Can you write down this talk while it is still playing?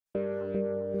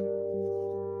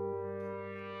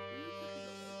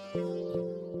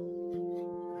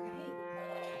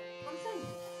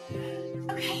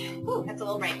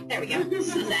Oh, right. There we go.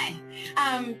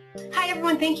 Hi,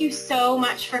 everyone. Thank you so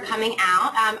much for coming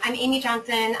out. I'm Amy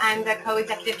Johnson. I'm the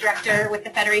co-executive director with the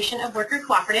Federation of Worker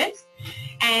Cooperatives.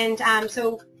 And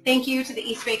so thank you to the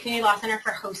East Bay Community Law Center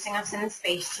for hosting us in the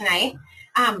space tonight.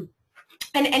 And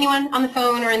anyone on the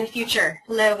phone or in the future,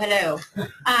 hello, hello.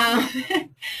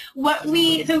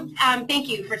 Thank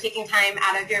you for taking time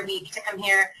out of your week to come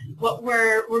here.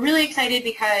 We're really excited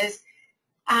because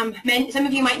some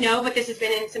of you might know, but this has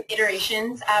been in some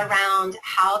iterations around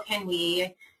how can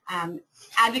we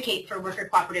advocate for worker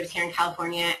cooperatives here in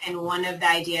California, and one of the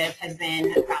ideas has been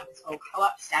about this whole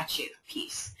co-op statute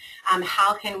piece.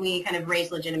 How can we kind of raise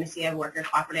legitimacy of worker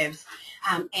cooperatives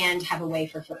and have a way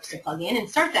for folks to plug in and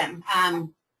start them,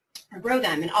 or grow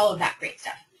them, and all of that great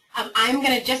stuff. I'm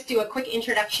going to just do a quick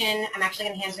introduction. I'm actually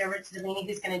going to hand it over to Delaney,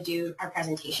 who's going to do our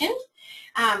presentation.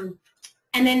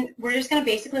 And then we're just going to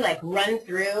basically like run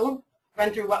through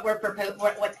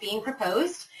what's being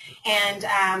proposed,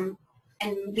 and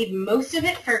leave most of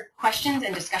it for questions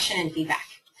and discussion and feedback.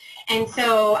 And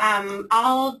so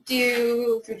I'll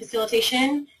do some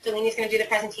facilitation. Delaney's going to do the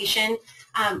presentation.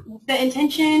 The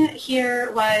intention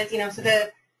here was, so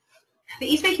the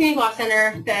East Bay Community Law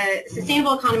Center, the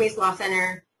Sustainable Economies Law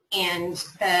Center, and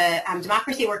the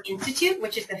Democracy at Work Institute,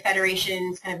 which is the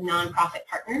Federation's kind of nonprofit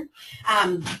partner,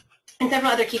 and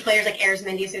several other key players like Heirs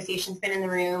Mendy Association's been in the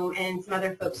room, and some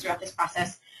other folks throughout this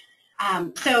process.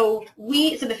 So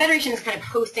the Federation is kind of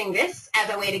hosting this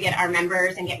as a way to get our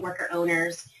members and get worker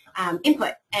owners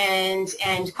input and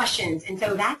questions. And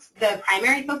so that's the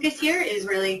primary focus here, is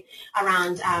really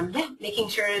around making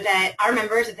sure that our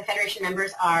members, that the Federation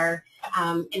members are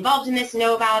involved in this,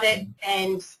 know about it,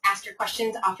 and ask your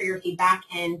questions, offer your feedback,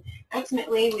 and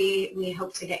ultimately we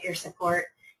hope to get your support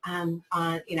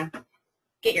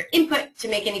get your input to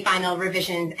make any final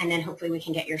revisions, and then hopefully we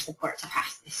can get your support to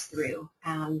pass this through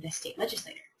the state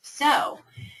legislator. So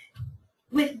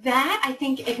with that, I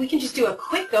think if we can just do a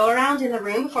quick go around in the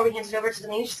room before we hand it over to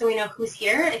Delaney, just so we know who's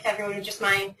here, if everyone would just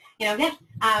mind,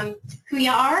 who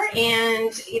you are,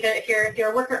 and either if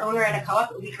you're a worker owner at a co-op,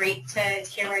 it would be great to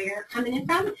hear where you're coming in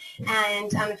from,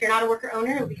 and if you're not a worker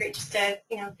owner, it would be great just to,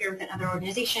 if you're with another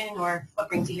organization or what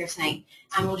brings you here tonight.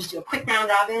 We'll just do a quick round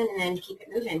robin and then keep it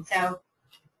moving. So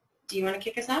do you want to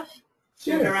kick us off?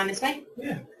 Sure. Go around this way?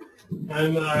 Yeah.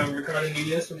 I'm Ricardo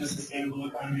Nunez from the Sustainable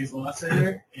Economies Law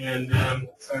Center, and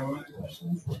sorry, what were the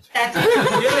questions? That's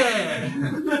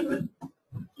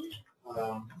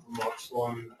March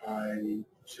 1, I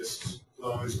just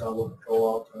closed our work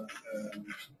co-op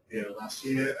last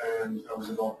year, and I was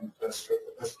involved in the first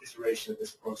iteration of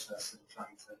this process and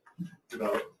trying to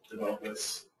develop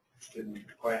this. It didn't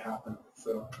quite happen,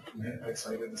 so I'm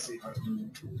excited to see how it's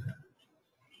moving.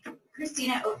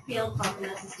 Christina Oakfield from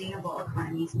the Sustainable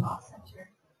Economies Law Center.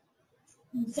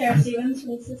 Sarah Stevens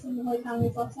from the Sustainable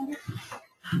Economies Law Center.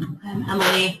 I'm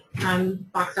Emily from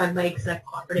Box Dog Lakes, a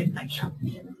cooperative bike shop.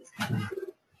 I'm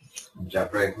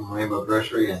Jeff Ray from Rainbow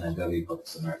Grocery and NW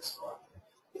Books and Arts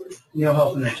Cooperative. Neil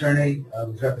Huff, an attorney,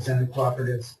 was representing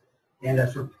cooperatives, and I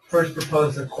first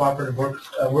proposed the cooperative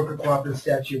worker cooperative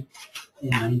statute in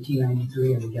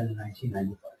 1993 and again in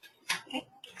 1995.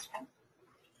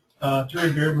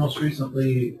 Terry Beard, most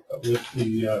recently with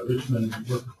the Richmond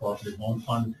Worker Cooperative Loan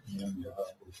Fund and in the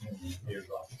Mayor's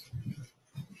Office.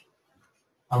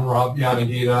 I'm Rob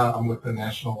Yanagita. I'm with the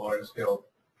National Lawyers Guild.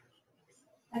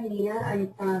 I'm Nina.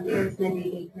 I'm from Heirs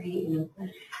Mendy Bakery in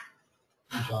Oakland.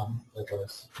 I'm John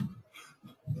Nicholas.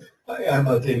 Hi, I'm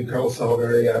David Carlos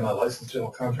Salaberry. I'm a licensed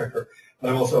general contractor, but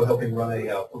I'm also helping run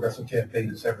a progressive campaign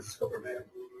in San Francisco for mayor.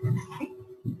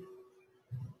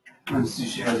 I'm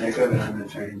Sushil Jacob, and I'm an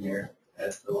attorney here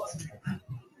at the Law Center.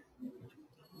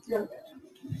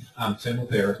 I'm Tim with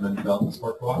the Arizona Development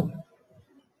Support Co-op.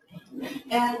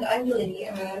 And I'm Delaney.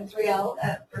 I'm a 3L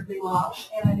at Berkeley Law,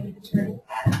 and I'm an attorney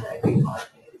at the Great College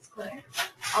Clinic.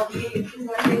 I'll be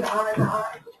presenting on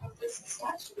this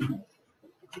statute.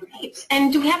 Great.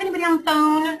 And do we have anybody on the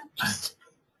phone?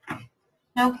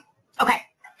 No? Okay.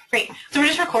 Great. So we're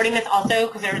just recording this also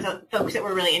because there was folks that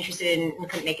were really interested in and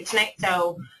couldn't make it tonight.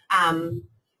 So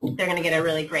they're going to get a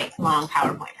really great long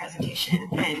PowerPoint presentation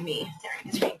and me staring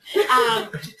at the screen.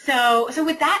 So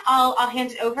with that, I'll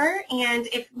hand it over. And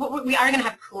we are going to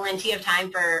have plenty of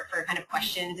time for kind of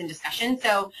questions and discussion.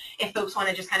 So if folks want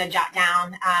to just kind of jot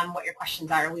down what your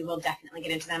questions are, we will definitely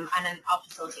get into them. And then I'll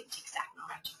facilitate and take staff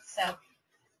knowledge. So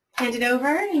hand it over.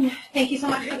 And thank you so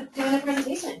much for doing the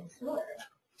presentation. Sure.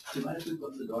 Do you mind if we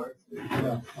close the door?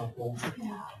 Yeah.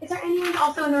 Is there anyone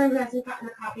also in the room who hasn't gotten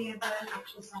a copy of the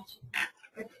actual statute?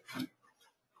 Do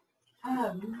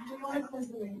you want to close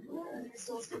the room? Are there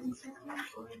still students here?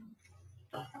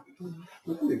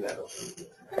 We can leave that open.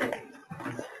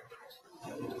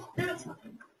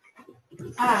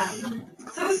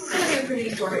 So this is going to be a pretty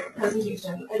short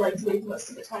presentation. I'd like to leave most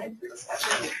of the time for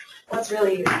discussion. That's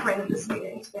really the point of this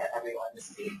meeting, to get everyone's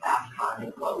feedback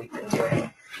on what we've been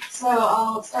doing. So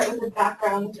I'll start with the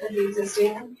background of the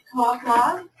existing co-op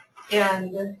law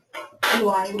and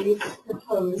why we've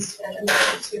proposed an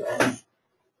amendment to it.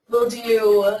 We'll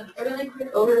do a really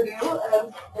quick overview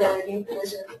of the new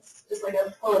provisions, just like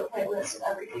a bullet point list of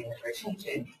everything that we're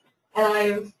changing. And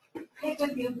I've picked a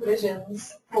few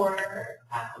provisions for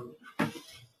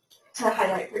to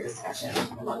highlight for discussion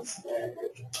amongst the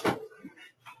group.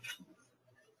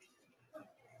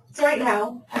 So right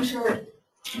now, I'm sure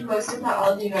most, if not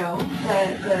all of you know,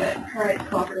 that the current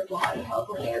cooperative law in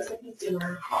California is the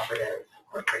Consumer Cooperative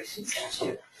Corporation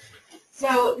statute.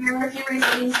 So there are a few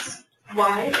reasons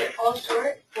why it falls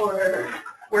short for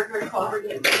worker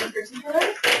cooperative in particular.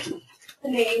 The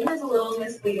name is a little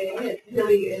misleading. It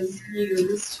really is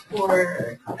used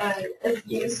for as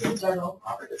used as a general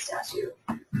cooperative statute.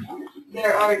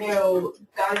 There are no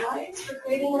guidelines for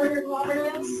creating worker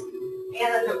cooperatives,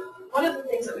 and one of the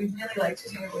things that we'd really like to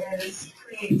do is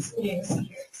create new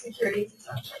securities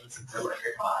exemptions for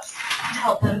worker co-ops to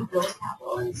help them build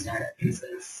capital and start up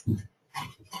business.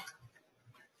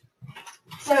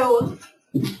 So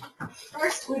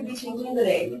first, we'd be changing the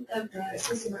name of the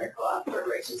Consumer Co-op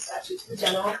Corporation Statute to the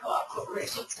General Co-op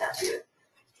Corporation Statute.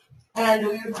 And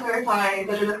we would clarify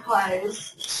that it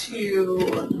applies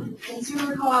to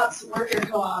consumer co-ops, worker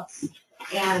co-ops,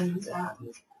 and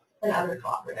other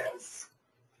cooperatives.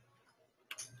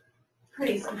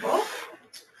 Pretty simple.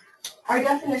 Our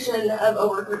definition of a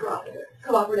worker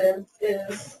cooperative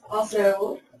is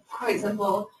also quite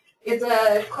simple. It's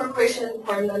a corporation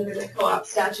formed under the co-op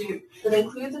statute that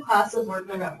includes a class of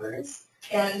worker members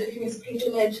and whose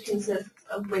patronage consists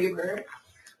of labor,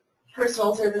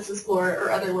 personal services for, or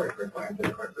other work performed for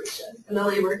the corporation. And the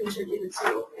labor contributed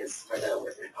to is for the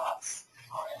worker co-ops.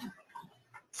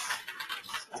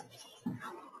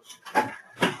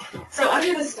 So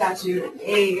under the statute,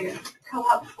 a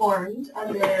co-op formed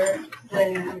under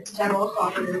the General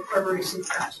Cooperative Corporation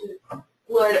Statute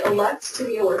would elect to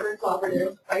be a worker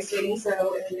cooperative by stating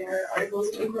so in their articles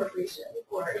of incorporation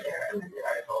or their amended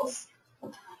articles.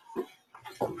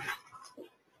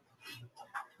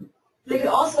 They could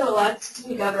also elect to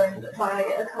be governed by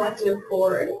a collective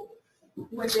board,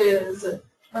 which is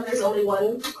when there's only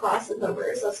one class of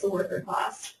members, that's the worker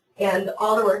class, and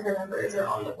all the worker members are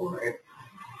on the board.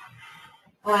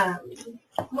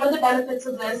 One of the benefits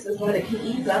of this is that it can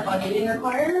ease up on meeting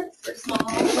requirements for small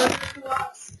worker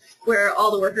co-ops, where all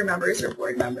the worker members are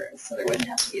board members, so there wouldn't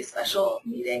have to be a special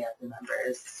meeting of the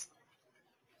members.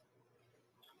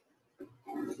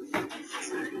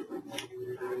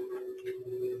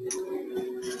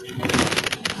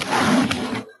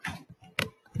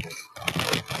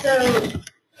 So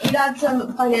we've got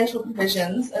some financial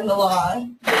provisions in the law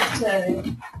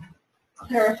to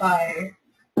clarify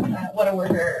what a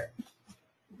worker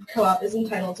co-op is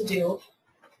entitled to do.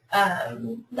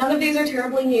 None of these are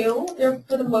terribly new. They're,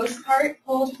 for the most part,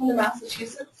 pulled from the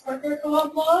Massachusetts worker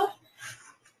co-op law.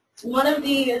 One of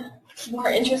the more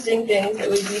interesting things that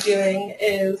we'd be doing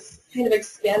is kind of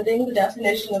expanding the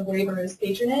definition of labor as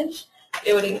patronage.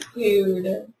 It would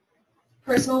include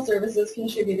personal services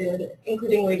contributed,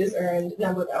 including wages earned,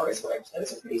 number of hours worked.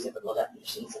 Those are pretty typical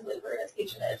definitions of labor as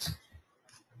patronage.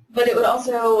 But it would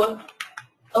also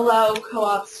allow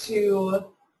co-ops to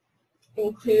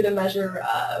include a measure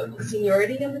of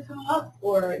seniority in the co-op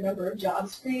or number of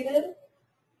jobs created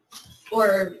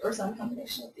or some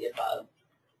combination of the above.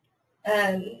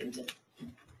 And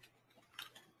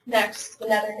next, the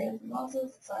net earnings and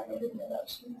losses. Sorry, I didn't know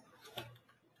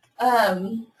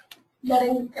that. Net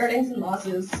earnings and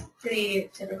losses, pretty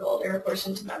typical. They're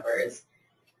apportioned to members.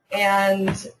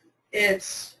 And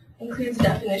it includes a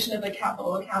definition of a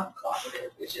capital account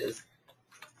cooperative, which is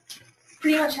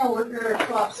pretty much how worker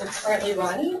co-ops are currently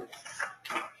run.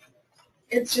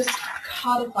 It's just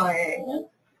codifying,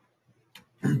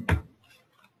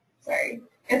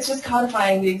 it's just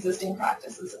codifying the existing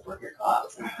practices of worker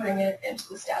co-ops and putting it into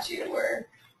the statute where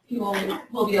people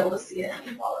will be able to see it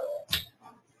and follow it.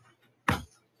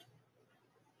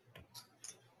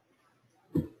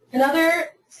 Another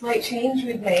slight change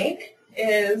we'd make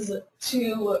is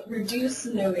to reduce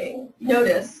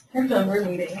notice for member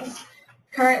meetings.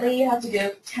 Currently, you have to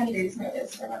give 10 days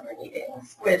notice for member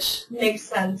meetings, which makes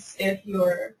sense if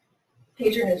your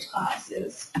patronage class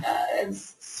is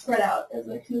spread out as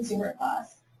a consumer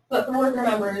class. But for worker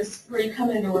members, where you come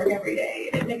into work every day,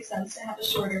 it makes sense to have a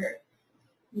shorter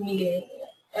meeting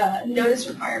notice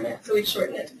requirement, so we'd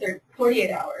shorten it to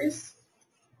 48 hours.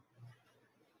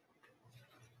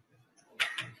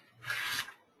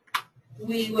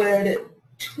 We would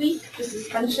tweak the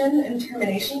suspension and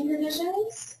termination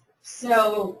provisions.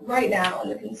 So right now in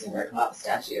the Consumer Co-op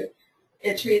statute,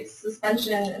 it treats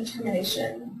suspension and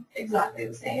termination exactly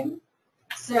the same.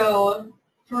 So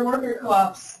for worker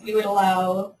co-ops, we would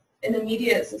allow an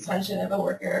immediate suspension of a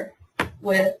worker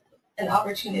with an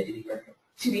opportunity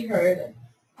to be heard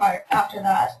after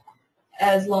that,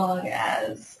 as long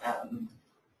as,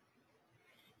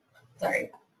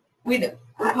 we'd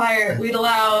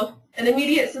allow an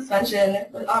immediate suspension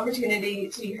with opportunity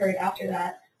to be heard after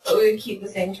that, but we would keep the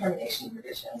same termination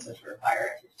provisions, which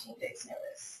require a 15 days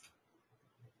notice.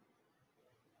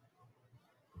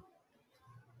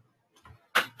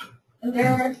 And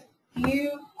there are a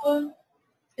few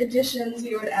additions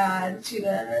we would add to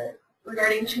the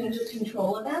regarding change of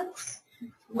control events,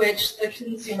 which the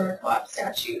Consumer Co-op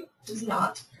statute does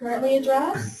not currently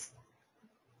address.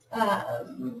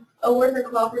 A worker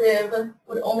cooperative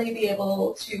would only be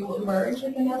able to merge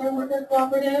with another worker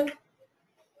cooperative,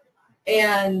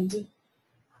 and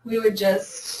we would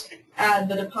just add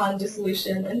that upon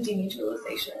dissolution and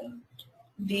demutualization,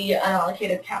 the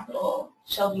unallocated capital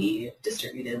shall be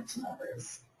distributed to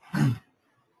members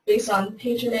based on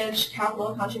patronage,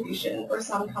 capital contribution, or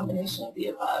some combination of the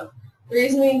above. The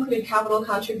reason we include capital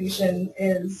contribution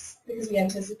is because we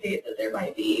anticipate that there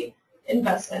might be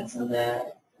investments in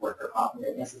the worker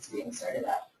cooperative as it's being started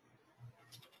up.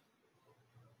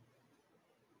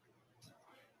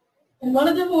 And one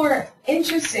of the more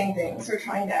interesting things we're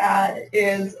trying to add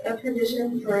is a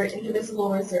provision for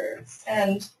indivisible reserves.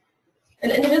 And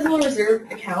an indivisible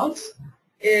reserve account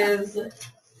is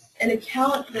an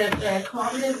account that the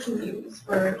cooperative can use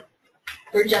for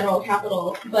general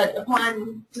capital, but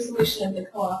upon dissolution of the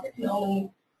co-op, it can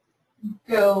only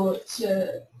go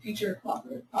to future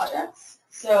cooperative projects.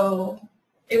 So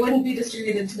it wouldn't be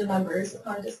distributed to the members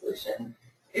upon dissolution.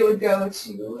 It would go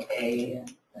to a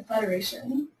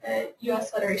federation, a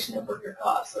U.S. Federation of Worker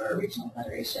Co-ops, or a regional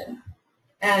federation,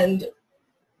 and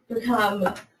become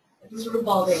this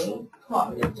revolving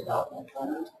cooperative development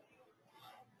fund.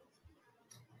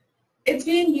 It's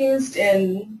being used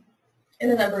in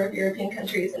a number of European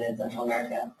countries and in Central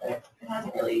America, but it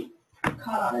hasn't really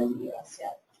caught on in the U.S.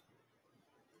 yet.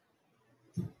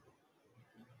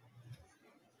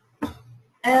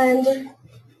 And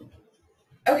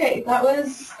okay, that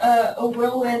was a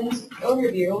whirlwind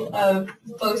overview of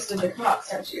most of the co-op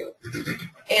statute.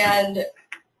 And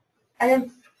I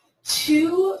have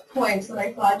 2 points that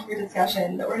I flagged for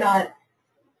discussion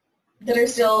that are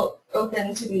still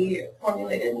open to be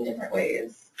formulated in different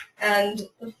ways. And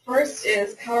the first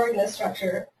is how we're going to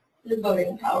structure the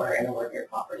voting power in a worker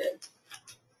cooperative.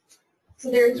 So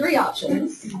there are 3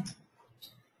 options.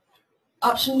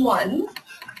 Option 1,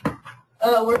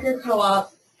 a worker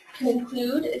co-op can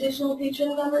include additional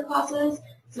patron member classes,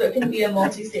 so it can be a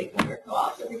multi-stakeholder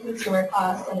co-op with a consumer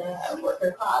class and a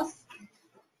worker class.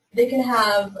 They can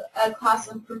have a class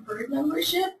of preferred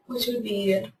membership, which would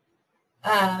be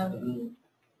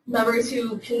members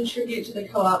who contribute to the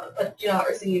co-op but do not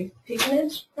receive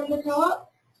patronage from the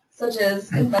co-op, such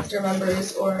as investor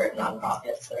members or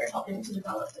nonprofits that are helping to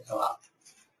develop the co-op.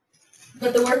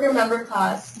 But the worker member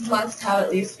class must have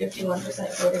at least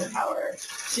 51% voting power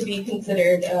to be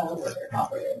considered a worker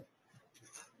cooperative.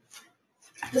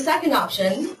 The second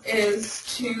option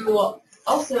is to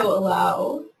also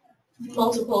allow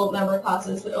multiple member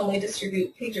classes but only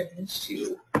distribute patronage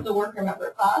to the worker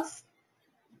member class.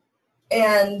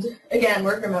 And again,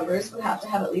 worker members would have to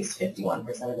have at least 51%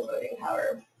 of the voting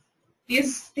power.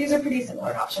 These are pretty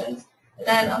similar options. And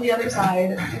then on the other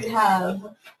side, we'd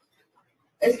have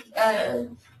a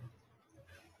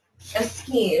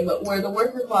scheme where the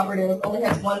worker cooperative only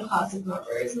has 1 class of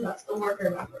members, and that's the worker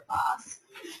member class.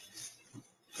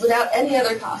 Without any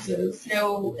other classes,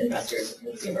 no investors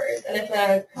or consumers. And if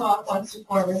a co-op wants to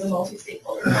form as a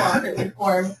multi-stakeholder co-op, it would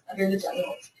form under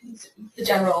the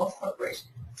general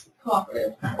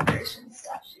cooperative corporation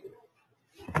statute.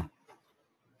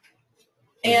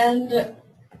 And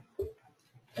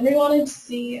we wanted to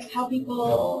see how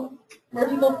where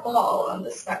people fall on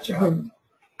the spectrum.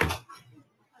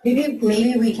 Maybe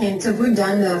we can, so if we've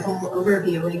done the whole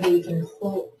overview, maybe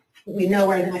we know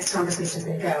where the next conversation is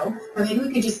going to go. Or maybe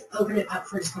we could just open it up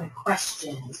for just kind of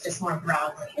questions, just more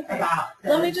broadly about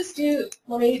Let me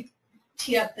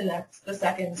tee up the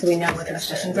second. So we know what the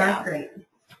questions are. Great.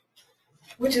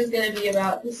 Which is going to be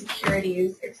about the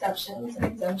securities exceptions and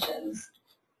exemptions.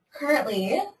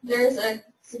 Currently, there's a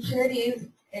securities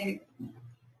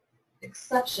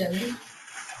exception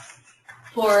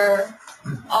for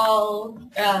all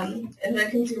in the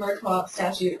consumer co-op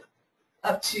statute,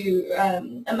 up to a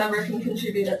member can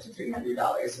contribute up to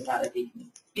 $300 without it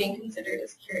being considered a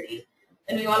security,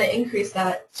 and we want to increase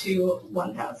that to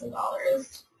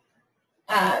 $1,000.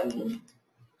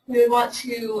 We would want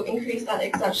to increase that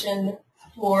exception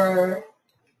for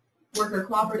worker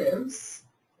cooperatives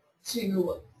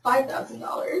to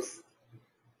 $5,000,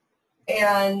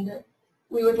 and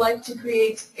we would like to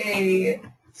create a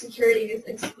securities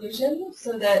exclusion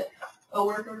so that a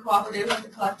worker cooperative with a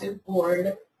collective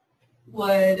board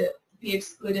would be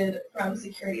excluded from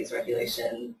securities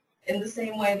regulation in the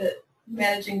same way that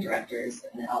managing directors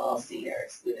in an LLC are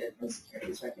excluded from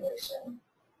securities regulation.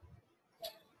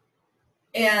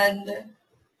 And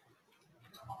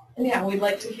yeah, we'd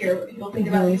like to hear what people think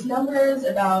about these numbers,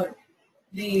 about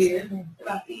the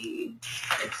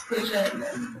exclusion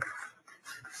and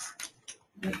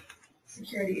the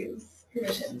securities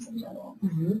provisions in general.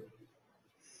 Mm-hmm.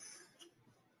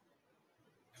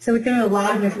 So we threw a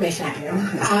lot of information at you,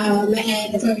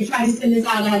 and so we tried to send this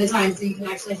out ahead of time so you can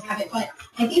actually have it. But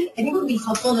I think what would be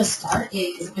helpful to start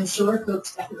is, I'm sure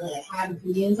folks definitely have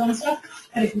opinions on stuff,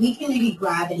 but if we can maybe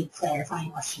grab any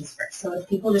clarifying questions first. So if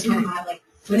people just kind of have like,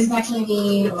 what does it actually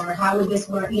mean, or how would this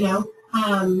work? You know,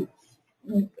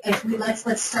 if we let's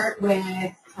start with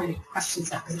kind of question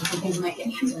stuff, because some things might get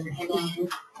answered,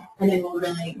 and then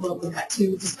we've got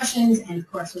two discussions, and of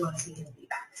course we want to see the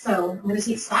feedback. So I'm going to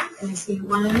take stock, and I see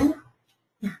one.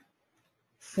 Yeah.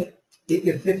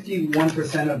 If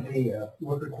 51% of the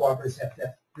worker cooperatives have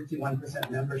that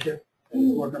 51% membership as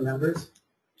worker members,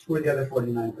 who are the other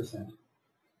 49%?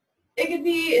 It could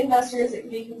be investors, it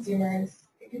could be consumers,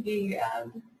 it could be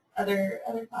other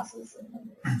classes of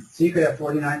members. So you could have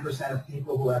 49% of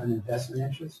people who have an investment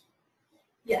interest?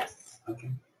 Yes. Okay.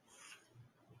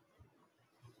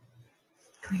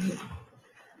 Great.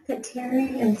 But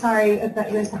Terry, I'm sorry about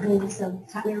you guys having this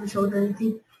tap me on the shoulder or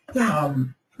anything. Yeah.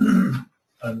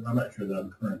 I'm not sure that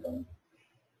I'm current on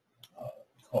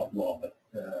co-op law, but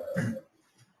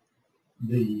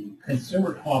the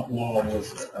consumer co-op law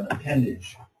was an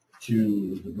appendage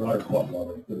to the broader co-op law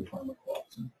that included farmer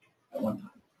co-ops at one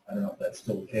time. I don't know if that's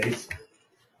still the case,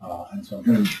 and so I'm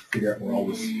trying to figure out where all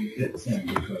this fits in,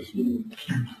 because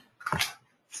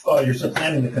you're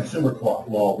supplanting the consumer co-op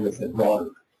law with the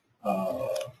broader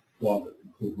law that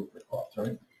includes worker co-ops,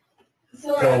 right?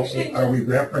 So are we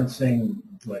referencing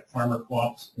like farmer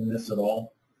co-ops in this at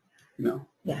all? No.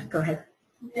 Yeah, go ahead.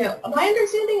 No, my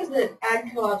understanding is that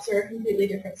ag co-ops are a completely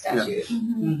different statute. Yeah.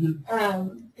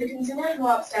 Mm-hmm. The consumer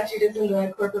co-op statute is in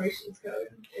the corporations code.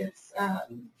 It's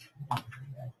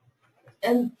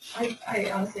and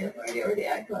I honestly have no idea where the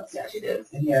ag co-op statute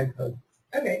is. In the ag code.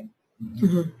 Okay.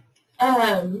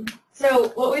 Mm-hmm. So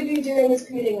what we'd be doing is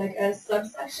creating like a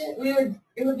subsection. It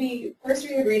would be first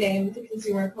we would rename the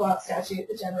consumer co-op statute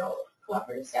the general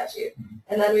cooperative statute,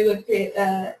 and then we would create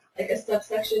like a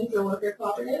subsection for worker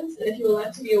cooperatives. And if you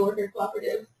elect to be a worker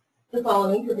cooperative, the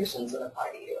following provisions would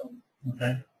apply to you.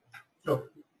 Okay. So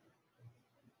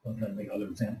I'm trying to make other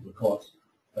examples of co-ops,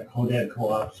 like Hodad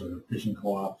co-ops or fishing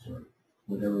co-ops or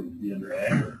whatever would be under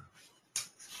ag.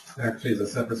 Actually, it's a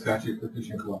separate statute for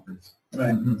fishing cooperatives.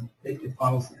 Right. Mm-hmm. It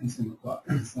follows the consumer co-op.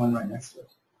 It's one right next to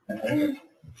it. Okay.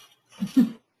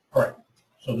 All right.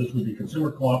 So this would be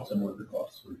consumer co-ops and worker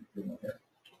co-ops.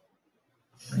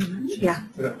 Yeah.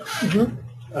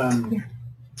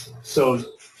 So,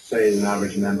 say an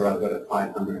average member, I've got a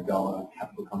 $500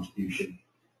 capital contribution.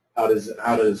 How does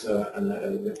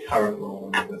the current law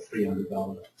with a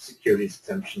 $300 securities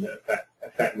exemption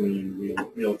affect me in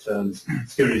real terms?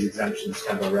 Securities exemption is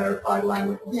kind of a rarefied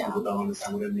language. Most people don't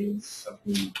understand what it means. So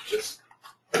can you just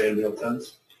put it in real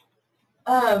terms?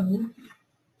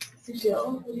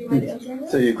 Sushil, would you mind answering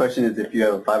that? So your question is if you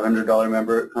have a $500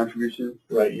 member contribution?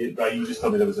 Right. You just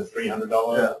told me there was a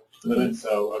 $300 limit.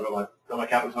 So I've got my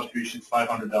capital contribution is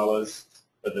 $500.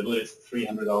 But the limit's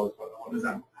 $300. What does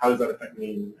that? How does that affect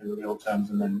me in real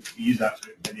terms? And then use that to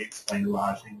maybe explain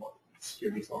largely what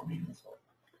securities law means as well.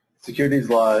 Securities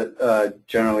law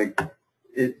generally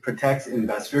it protects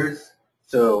investors.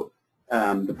 So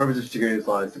the purpose of securities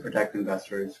law is to protect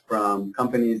investors from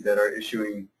companies that are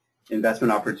issuing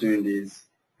investment opportunities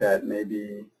that may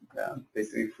be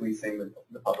basically fleecing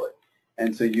the public.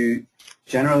 And so you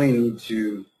generally need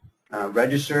to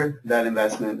register that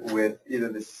investment with either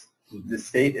the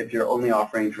state if you're only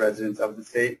offering to residents of the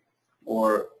state,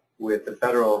 or with the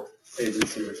federal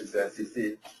agency, which is the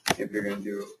SEC, if you're going to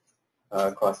do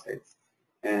cross states.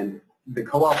 And the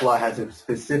co-op law has a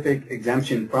specific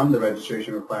exemption from the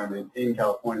registration requirement in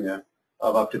California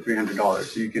of up to $300.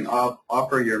 So you can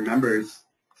offer your members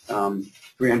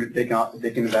 $300.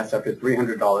 They can invest up to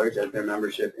 $300 as their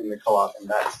membership in the co-op, and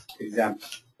that's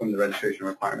exempt from the registration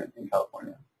requirement in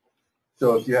California.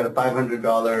 So if you had a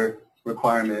 $500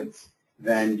 requirement,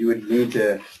 then you would need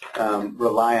to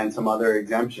rely on some other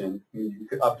exemption. You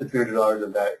could, up to $300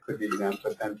 of that could be exempt,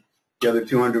 but then the other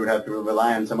 200 would have to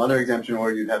rely on some other exemption,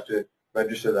 or you'd have to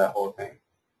register that whole thing.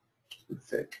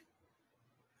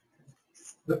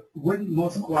 Wouldn't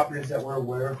most cooperatives that we're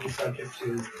aware of be subject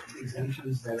to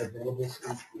exemptions that are available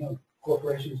to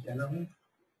corporations generally?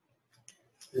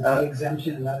 The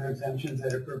exemption and other exemptions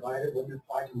that are provided wouldn't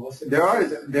apply to most of them?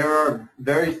 There are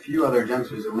very few other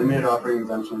exemptions. A limited operating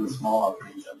exemption and small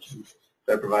operating exemptions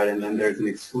that are provided, and then there's an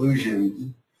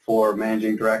exclusion for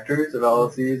managing directors of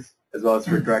LLCs, as well as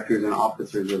for directors and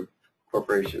officers of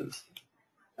corporations,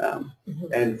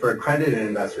 and for accredited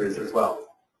investors as well.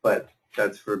 But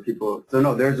that's for people. So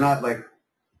no, there's not like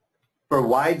for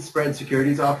widespread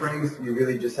securities offerings. You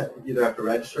really just either have to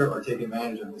register or take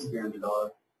advantage of this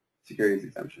 $300 securities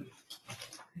exemption.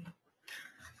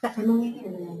 Emily,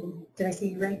 and then did I see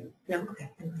you right? No. Okay.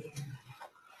 Emily.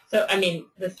 So I mean,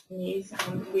 this may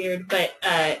sound weird, but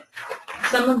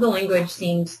some of the language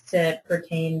seems to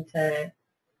pertain to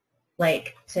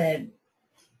to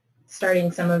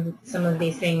starting some of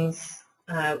these things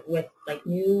with like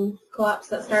new co-ops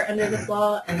that start under this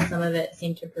law, and some of it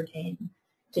seemed to pertain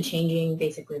to changing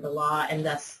basically the law and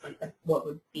thus like what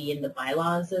would be in the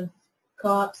bylaws of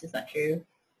co-ops. Is that true?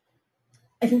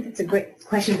 I think that's a great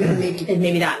question.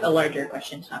 Maybe that a larger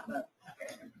question to talk about.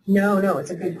 No, it's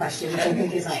a good question, which I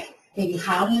think is like maybe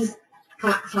how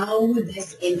would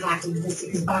this impact existing,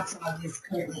 because Box Log is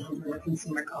currently under a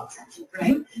consumer co-op statute,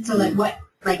 right? So like what,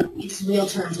 like in just real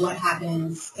terms, what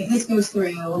happens if this goes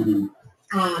through?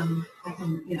 I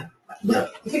can,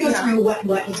 if it goes through, what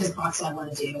does Box Log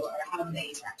want to do, or how do they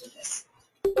interact with this?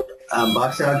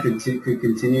 Box Log could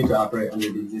continue to operate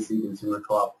under the existing consumer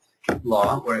co-op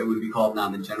law, or it would be called now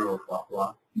the general co-op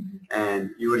law, and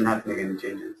you wouldn't have to make any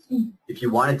changes. If you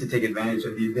wanted to take advantage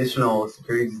of the additional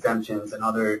securities exemptions and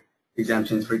other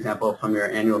exemptions, for example, from your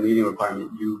annual meeting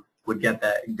requirement, you would get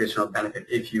that additional benefit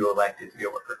if you elected to be a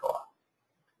worker co-op.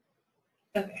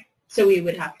 Okay, so we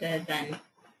would have to then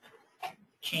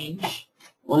change.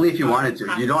 Only if you wanted to.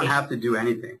 You don't have to do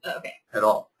anything at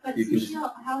all. But you can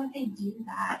how would they do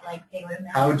that? Like they would.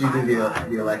 How would you do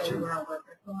the election?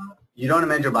 You don't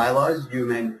amend your bylaws. You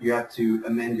have to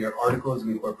amend your articles of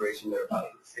incorporation that are filed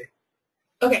with the state.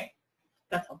 Okay,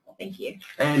 that's helpful. Thank you.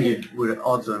 And you would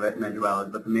also amend your bylaws,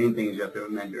 but the main thing is you have to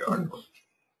amend your articles.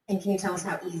 And can you tell us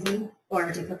how easy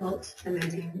or difficult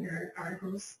amending your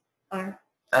articles are?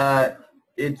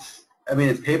 It's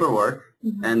paperwork,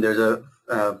 and there's a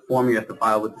form you have to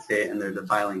file with the state, and there's a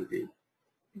filing fee.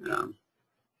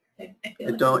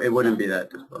 It wouldn't be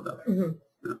that difficult though.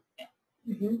 No.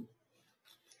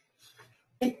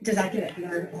 Does that get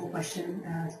your whole question?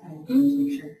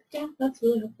 Make sure. Yeah, that's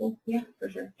really helpful. Yeah, for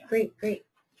sure. Yeah. Great.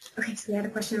 Okay, so we had a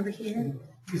question over here.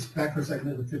 Just back for a second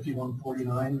to the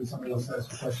 5149, and somebody else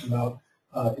asked a question about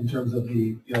in terms of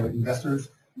the investors.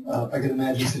 I can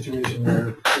imagine a situation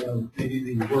where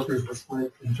maybe the workers were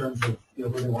split in terms of where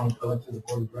they wanted to elect to the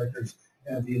board of directors,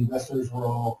 and the investors were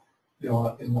all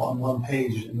on one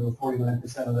page, and there were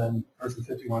 49% of them versus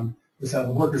 51%.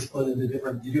 The workers split into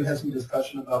different. You do have some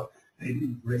discussion about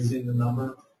maybe raising the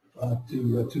number to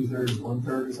 2/3,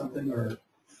 1/3, or something, or?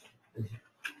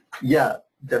 Yeah,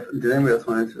 definitely. Did anybody else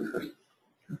want to answer this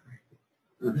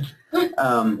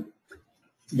question?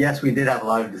 Yes, we did have a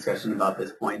lot of discussion about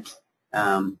this point.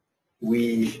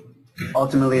 We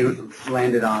ultimately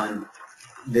landed on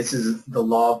this is the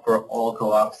law for all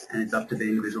co-ops, and it's up to the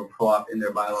individual co-op in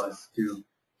their bylaws to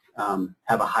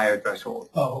have a higher threshold.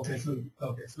 Oh, okay. So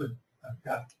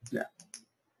got it. Yeah.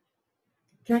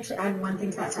 Can I actually add one thing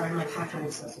to that? Sorry, I'm like half trying to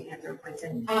associate your points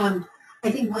in. I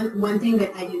think one thing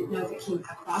that I didn't know if it came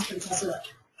across, but it's also like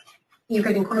you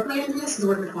could incorporate into this as a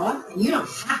worker co-op, and you don't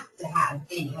have to have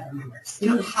any other members. You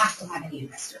don't have to have any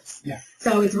investors. Yeah.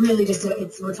 So it's really just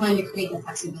we're trying to create the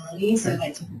flexibility so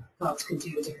that folks could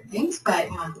do different things, but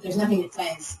there's nothing that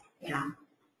says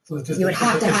so it's just you would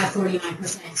have to have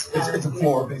 49%. It's a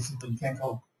floor basically. You can't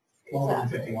go lower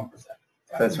than 51%.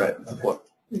 That's right. It's a floor.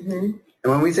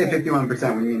 And when we say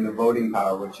 51%, we mean the voting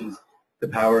power, which is the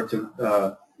power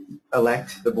to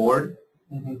elect the board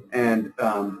and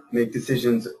make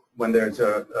decisions when there's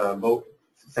a vote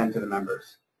sent to the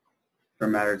members for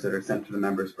matters that are sent to the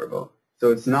members for a vote. So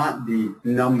it's not the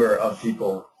number of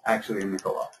people actually in the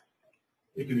co-op.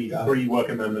 It can be 3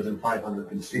 worker members and 500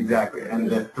 consumers. Exactly, and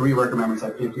the 3 worker members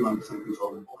have 51% control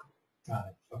of the board. Got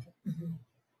it.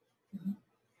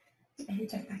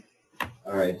 Okay.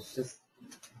 All right, just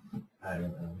I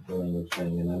don't know, the language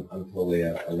thing, and I'm totally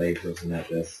a layperson at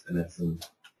this, and it's in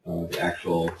the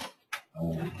actual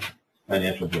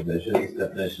financial provisions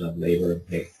definition of labor and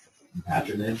pay and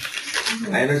patronage.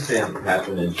 I understand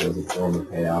patronage as a form of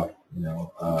payout, you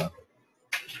know,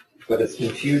 but it's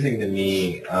confusing to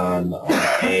me on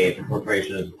if a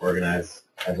corporation is organized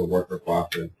as a worker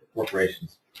cooperative.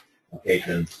 Corporations,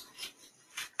 patrons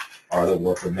are the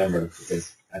worker members,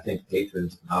 because I think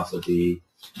patrons can also be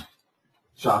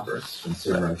shoppers,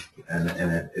 consumers, and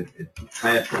it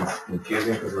kind of is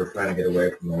confusing because we're trying to get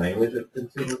away from the language of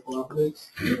consumer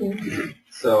cooperatives.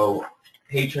 So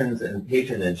patrons and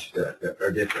patronage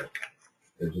are different.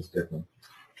 They're just different.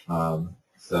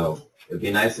 So it'd be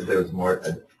nice if there was more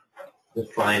a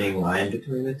defining line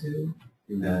between the two,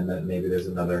 and that maybe there's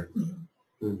another,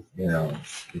 you know,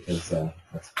 because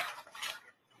that's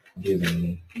confusing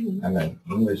me. I'm an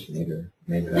English major.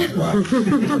 Maybe that's why.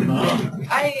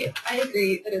 I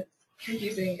agree that it's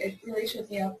confusing. It really shook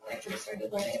me up when I first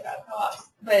started learning about co-ops.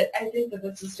 But I think that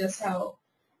this is just how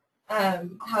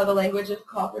the language of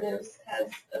cooperatives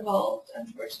has evolved,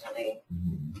 unfortunately.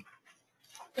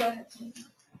 Go ahead.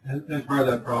 And part of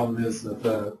that problem is that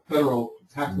the federal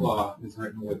tax law is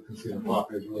written with consumer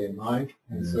cooperatives really in mind.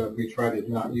 And so if we try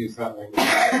to not use that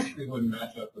language, it wouldn't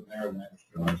match up with their language.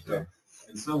 So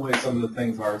in some ways, some of the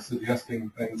things are suggesting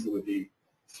things that would be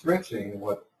stretching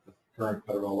what the current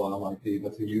federal law might be,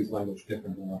 but to use language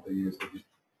different than what they use would be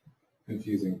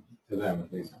confusing to them,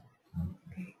 at least.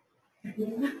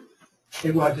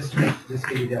 Okay, well, just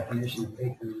give you a definition of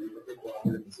patron and worker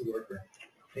cooperative is a worker.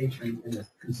 Patron and a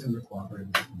consumer cooperative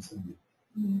is a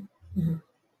consumer.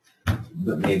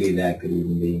 But maybe that could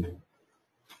even be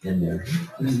in there.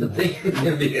 They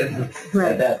can be in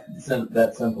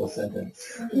that simple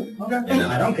sentence. Okay.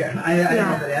 I don't care. I don't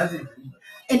know if it has anything.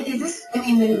 And is this, I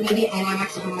mean, maybe, and I'm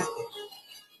actually going to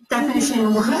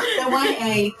definition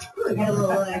 1A, ooh, I got a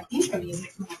little intro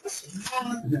music for my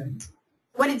question.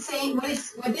 What it's saying, what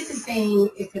this is saying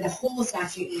for the whole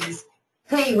statute is,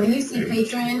 hey, when you see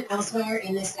patron elsewhere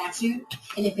in this statute,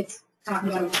 and if it's talking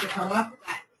about a worker co-op,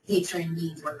 that patron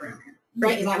means worker owner,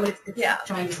 right? Is that what it's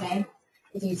trying to say?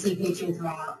 If you see patron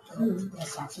throughout the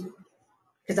statute,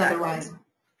 because otherwise,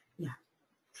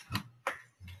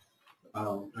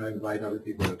 I invite other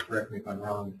people to correct me if I'm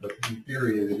wrong, but in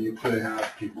theory, you could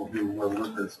have people who were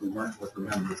workers who weren't worker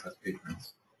members as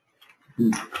patrons.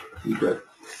 You could.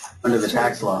 Under the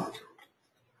tax law.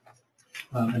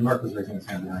 And Mark was raising his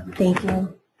hand behind you. Thank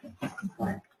you.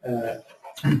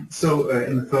 So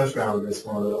in the first round of this,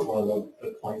 one of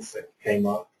the points that came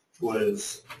up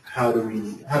was how do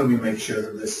we make sure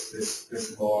that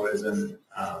this law isn't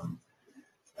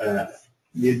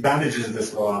the advantages of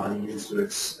this law are used to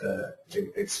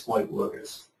exploit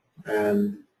workers,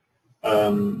 and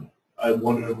I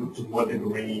wonder to what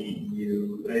degree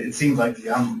it seems like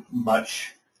you have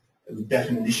much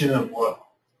definition of what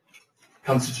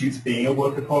constitutes being a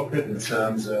worker cooperative in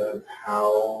terms of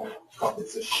how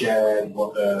profits are shared,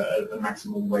 what the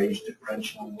maximum wage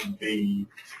differential would be,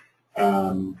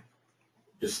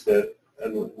 just that,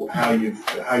 and how you've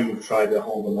tried to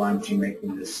hold the line between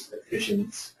making this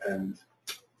efficient and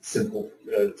simple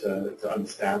to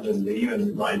understand and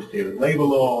even not interfere with labor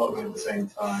law, but at the same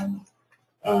time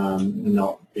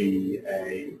not be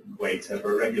a way for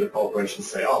a regular corporation to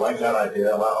say, oh, I like that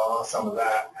idea, I'll have some of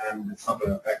that, and it's not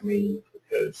going to affect me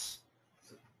because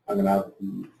I'm going to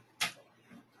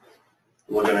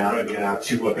have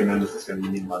two working members that's going to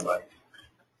need my life.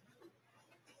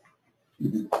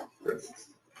 For instance.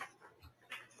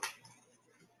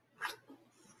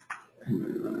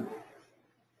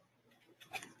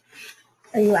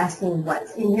 Are you asking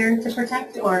what's in here to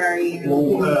protect, or are you?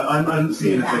 Well, I'm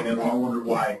seeing a thing, and I wonder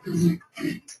why.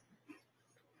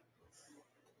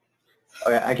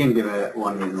 Okay, I can give it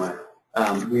one reason why.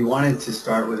 We wanted to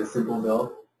start with a simple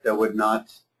bill that would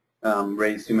not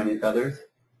raise too many feathers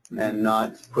and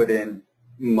not put in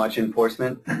much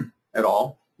enforcement at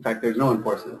all. In fact, there's no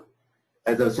enforcement.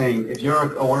 As I was saying, if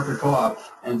you're a worker co-op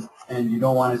and you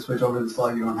don't want to switch over to this law,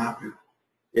 you don't have to.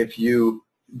 If you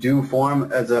do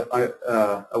form as a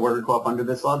worker co-op under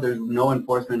this law, there's no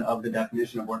enforcement of the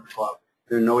definition of worker co-op.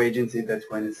 There's no agency that's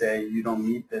going to say you don't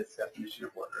meet this definition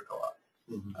of worker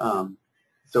co-op.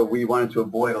 So we wanted to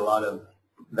avoid a lot of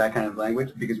that kind of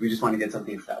language because we just want to get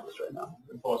something established right now.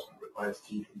 Enforcement requires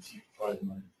teeth and teeth requires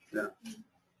money. Yeah.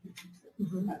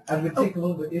 I would take a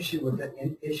little bit issue with that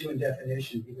issue and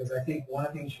definition because I think one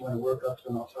of the things you want to work up to,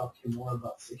 and I'll talk to you more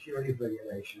about security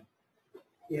regulation,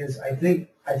 is I think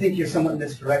you're somewhat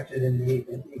misdirected in the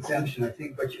exemption. I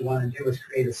think what you want to do is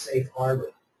create a safe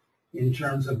harbor in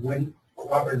terms of when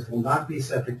cooperatives will not be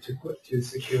subject to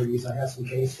securities. I have some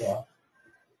case law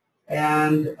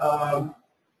And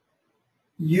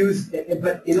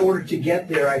but in order to get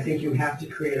there, I think you have to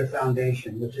create a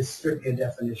foundation, which is strictly a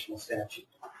definitional statute.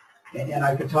 And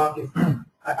I could talk,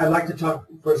 I'd like to talk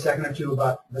for a second or two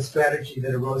about the strategy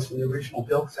that arose from the original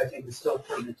bill, because I think it's still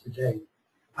pertinent today.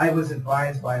 I was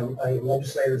advised by a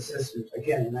legislative assistant,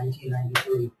 again in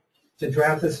 1993, to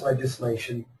draft this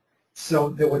legislation so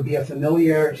there would be a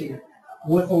familiarity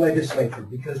with the legislature,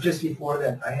 because just before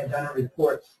that I had done a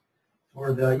report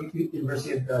for the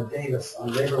University of Davis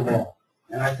on labor law,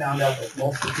 and I found out that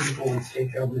most of the people in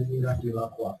state government do not do law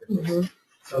cooperatives. Mm-hmm.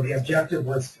 So the objective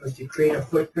was to create a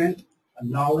footprint, a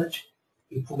knowledge,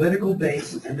 a political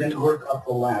base, and then work up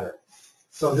the ladder.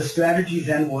 So the strategy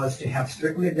then was to have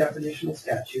strictly a definitional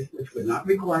statute, which would not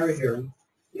require a hearing.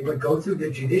 It would go through the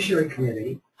Judiciary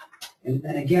Committee. And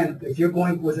again, if you're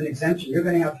going with an exemption, you're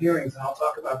going to have hearings, and I'll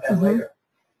talk about that later.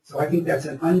 So I think that's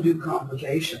an undue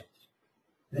complication.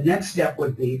 The next step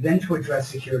would be then to address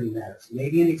security matters.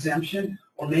 Maybe an exemption,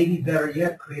 or maybe better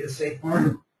yet, create a safe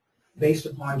harbor based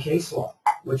upon case law,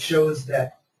 which shows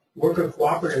that worker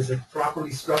cooperatives, if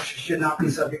properly structured, should not be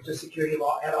subject to security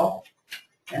law at all.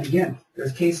 And again,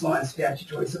 there's case law and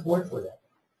statutory support for that.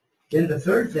 Then the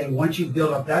third thing, once you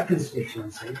build up that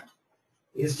constituency,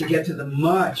 is to get to the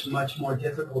much, much more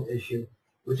difficult issue,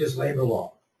 which is labor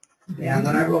law. And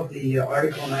when I wrote the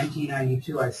article in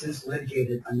 1992, I've since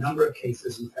litigated a number of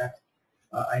cases. In fact,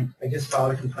 I just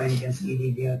filed a complaint against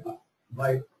EDD on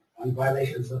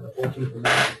violations of the 14th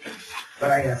Amendment.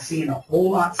 But I have seen a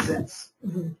whole lot since.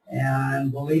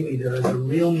 And believe me, there is a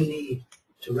real need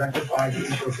to rectify the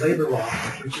issue of labor law,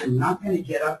 which you're not going to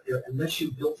get up there unless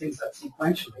you build things up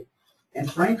sequentially.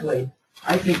 And frankly,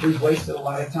 I think we've wasted a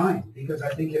lot of time, because I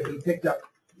think if we picked up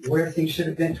where things should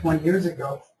have been 20 years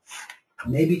ago,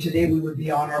 maybe today we would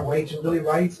be on our way to really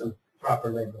writing some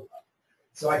proper labor law.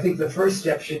 So I think the first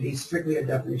step should be strictly a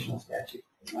definitional statute.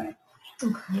 Right?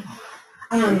 Okay.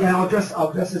 And I'll address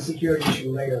the security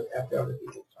issue later after other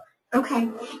people talk. Okay,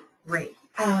 great.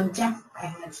 Jeff, I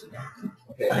had you now.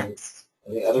 Okay.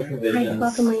 Any other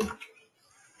provisions?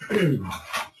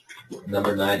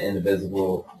 Number 9,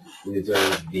 indivisible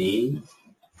reserve B.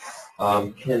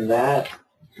 Can that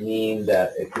mean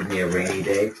that it could be a rainy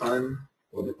day fund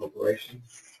for the corporation,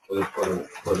 for the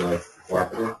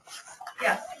cooperative?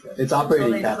 Yes. It's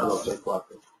operating capital for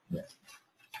cooperative. Yes.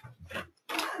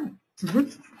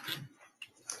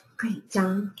 Great,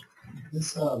 John.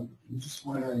 This, I'm just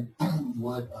wondering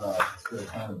what sort of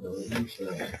accountability should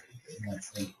in that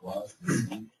same clause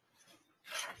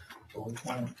over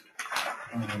time.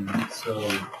 So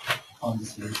on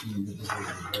this issue, indivisible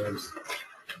reserves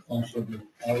should be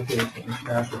allocated to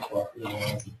international cooperative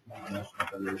law, international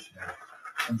federation.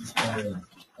 I'm just wondering.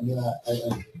 I mean,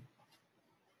 I'm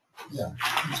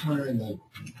just wondering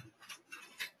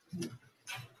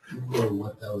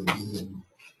what that would be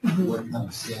and what kind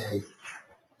of say,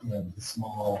 the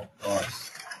small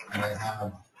costs might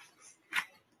have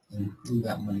and who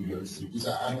that money goes to. Because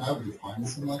I would define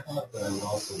something like that, but I would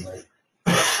also like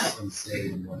some say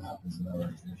in what happens in our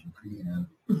organization pre-hand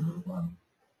from,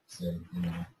 say,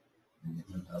 maybe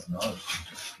 $100,000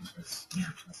 because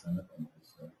I signed up on this.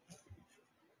 So I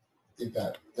think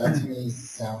that to me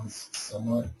sounds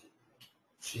somewhat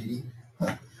shady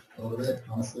a little bit,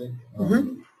 honestly.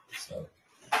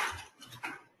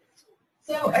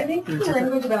 So I think the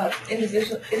language about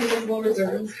indivisible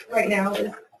reserves right now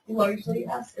is largely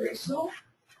aspirational.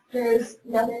 There's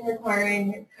nothing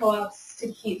requiring co-ops to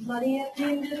keep money in the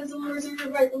indivisible reserve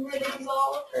right before they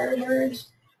dissolve or merge.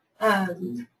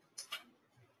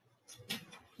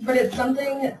 But it's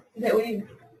something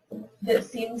that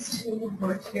seems to have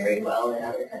worked very well in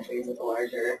other countries with a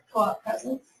larger co-op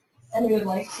presence, and we would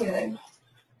like to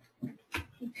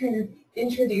kind of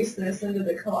introduce this into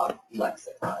the co-op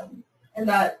lexicon. And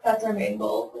that's our main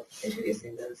goal with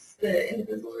introducing the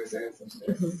indivisible reserves into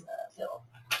this bill.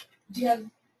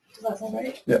 Does that sound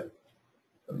right? Yeah.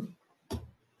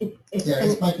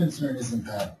 It's my concern isn't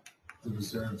that the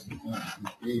reserves can't be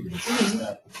created, it's just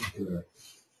that particular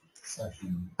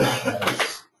section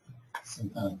has some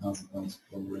kind of consequence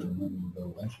for where the money will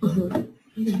go eventually.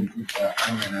 To keep that, I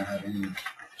may not have any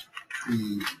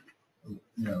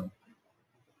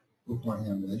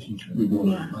beforehand relationship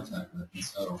or contact with, and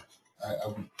so I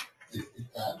would, if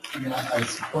that, I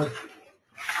support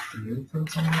the move from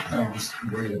something, I'm just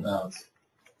worried about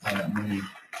how that money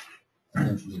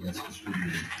eventually gets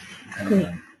distributed.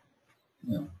 And,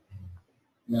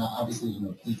 obviously there's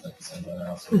no peak, like I said, but I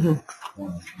also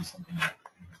want to do something like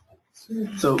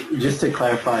that. So just to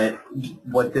clarify,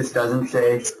 what this doesn't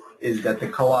say is that the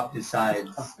co-op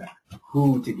decides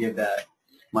who to give that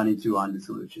money to on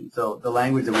dissolution. So the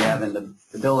language that we have in the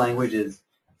bill language is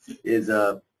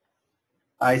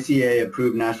ICA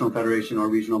approved national federation or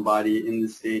regional body in the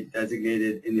state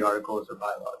designated in the articles or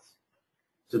bylaws.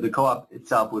 So the co-op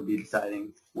itself would be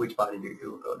deciding which body it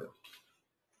will go to.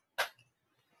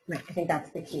 Right, I think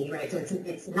that's the key, right? So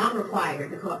it's not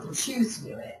required. The co-op can choose to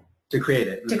do it. To create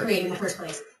it. To create it in the first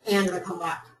place. And the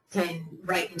co-op can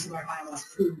write into our bylaws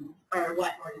who or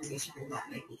what organization that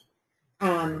may be.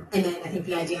 And then I think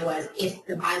the idea was if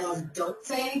the bylaws don't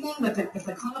say anything, but if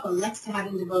the co-op elects to have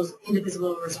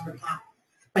indivisible reserve account,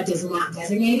 but does not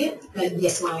designate it, then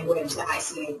this language, the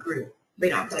ICA group,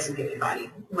 without designated body,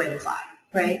 would apply,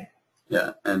 right?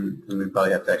 Yeah, and we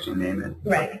probably have to actually name it.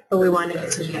 Right, but we wanted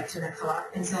it to get to the co-op.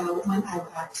 And so I've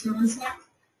got 2 on Slack.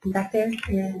 I'm back there.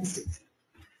 And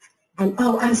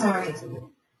oh, I'm sorry.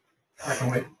 I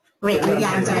can wait. Wait,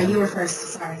 yeah, I'm sorry. You were first.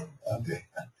 Sorry. Okay.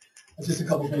 Just a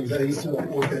couple of things. I used to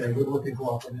work at a woodworking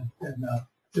cooperative, and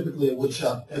typically a wood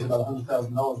shop has about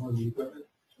 $100,000 worth of equipment.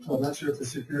 So I'm not sure if the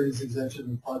securities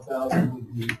exemption of $5,000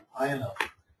 would be high enough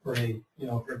for a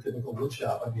typical wood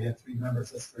shop. I mean, you have 3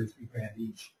 members, that's $33,000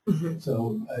 each. Mm-hmm.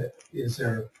 So that's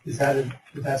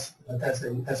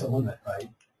a limit, right?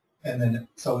 And then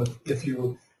so if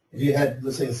you had,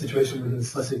 let's say, a situation where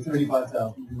it's, let's say,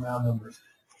 $35,000 round numbers,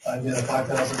 and then a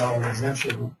 $5,000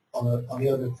 exemption on the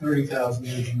other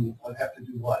 $30,000, you would have to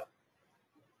do what?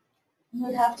 You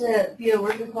would have to be a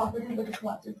working cooperative with a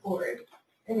collective board,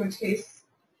 in which case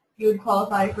you would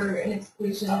qualify for an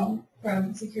exclusion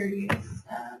from securities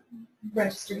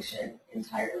registration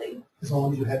entirely. As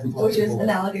long as you have the which is board.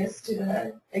 Analogous to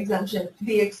the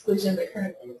exclusion that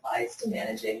currently applies to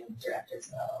managing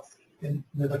directors and LLC.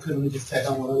 And if I could, let me just tack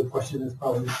on one other question that's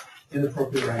probably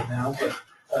inappropriate right now,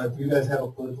 but do you guys have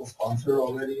a political sponsor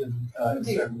already in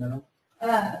Sacramento?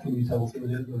 Can you tell us who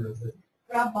it is, or is it?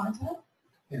 Rob Bonta.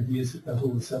 And he is a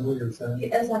whole assembly or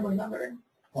senate? Assembly member.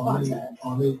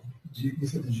 You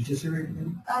said the judiciary?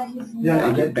 He's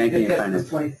Banking and finance.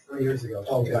 23 years ago.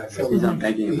 Okay, so he's on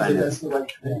banking and finance. That's the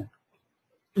right committee.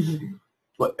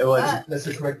 Mm-hmm. That's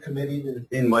the correct committee.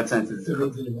 In what sense is to it?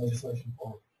 move the legislation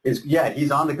forward. Yeah,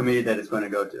 he's on the committee that it's going to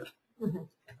go to. Mm-hmm.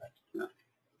 Yeah.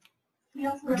 We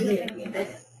also represent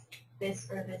this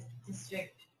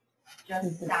district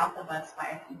just south of us by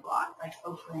a few blocks, like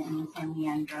Oakland, San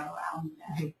Leandro,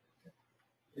 Alameda.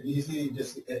 Did he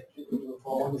just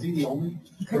recall? Was he the only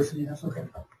person you have? Okay.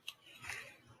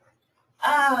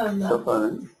 So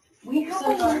far. We have a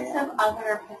list of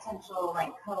other potential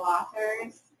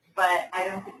co-authors, but I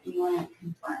don't think anyone is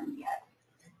confirmed yet.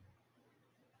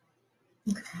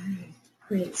 Okay,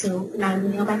 great. So now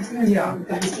we go back to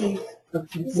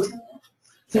the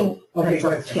So, okay, go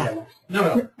ahead. Yeah.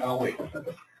 No, I'll wait.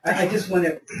 I just want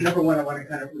to, number one, I want to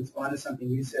kind of respond to something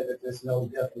you said, that there's no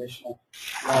definitional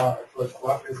law for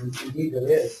cooperatives. Indeed, there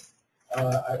is.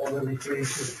 I already referred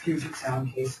to the Puget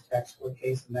Sound case, a textbook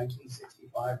case in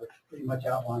 1965, which pretty much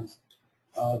outlines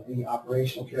the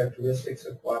operational characteristics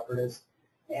of cooperatives.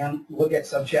 And look at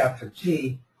subchapter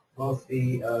G, both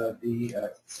the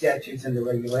statutes and the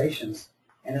regulations.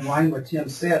 And in line with what Tim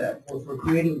said, if we're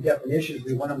creating definitions,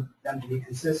 we want them to be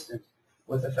consistent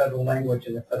with the federal language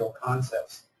and the federal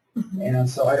concepts. Mm-hmm. And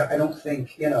so I don't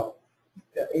think,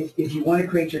 if you want to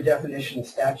create your definition of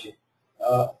statute,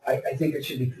 I think it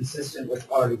should be consistent with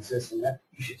what already exists, and that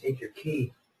you should take your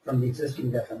key from the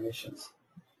existing definitions.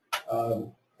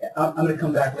 I'm going to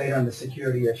come back later on the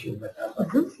security issue, but I'd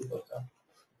like to see what's up.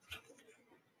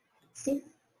 Steve?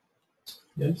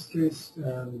 Yeah, I'm just curious,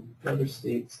 other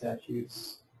state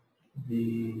statutes,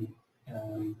 the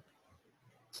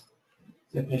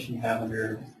definition you have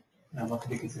under what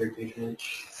could be considered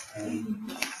patronage,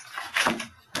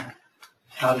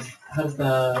 how does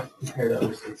that compare to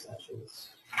other state statutes?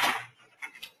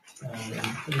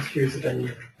 I'm just curious if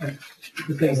any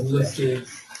the things listed.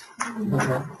 I'm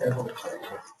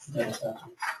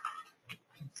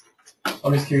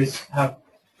just curious how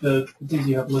the things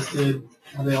you have listed,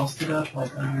 how they all stood up,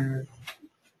 under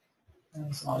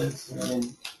audits,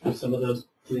 and then some of those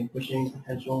relinquishing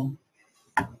potential.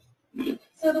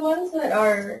 So the ones that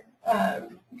are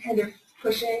kind of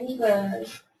pushing the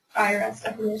IRS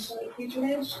definition of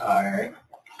patronage are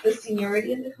the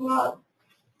seniority of the co-op,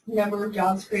 number of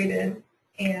jobs created,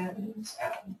 and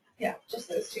just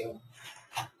those two.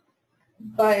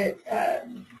 But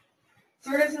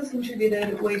services has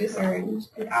contributed, wages earned,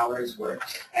 and hours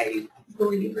worked, I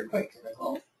believe, are quite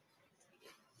critical.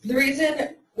 The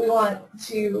reason we want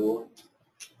to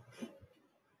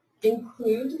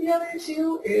include the other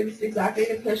two is exactly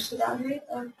to push the boundary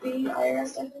of the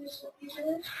IRS definition of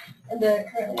patronage and the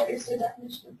currently understood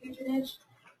definition of patronage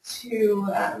to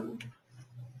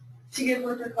to give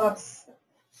worker co-ops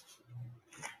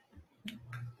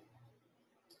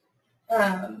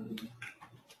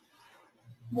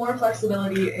more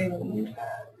flexibility in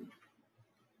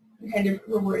kind of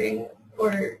rewarding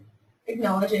or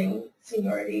acknowledging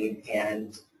seniority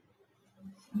and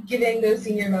giving those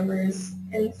senior members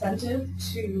incentive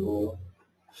to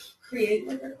create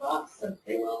worker co-ops so that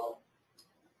they will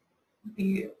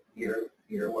be you're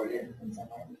rewarded in some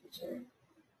way in the future.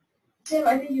 Tim,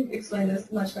 I think you've explained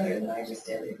this much better than I just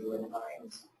did, if you wouldn't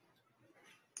mind.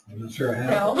 I'm not sure I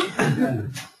have.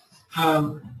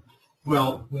 No.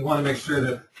 Well, we want to make sure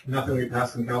that nothing we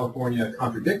pass in California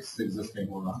contradicts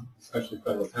existing law, especially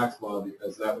federal tax law,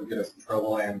 because that would get us in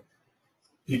trouble, and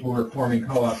people who are forming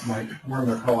co-ops might form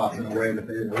their co-ops in a way that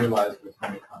they didn't realize was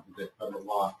going to contradict federal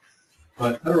law.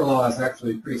 But federal law is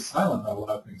actually pretty silent on a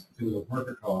lot of things to do with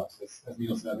worker co-ops. As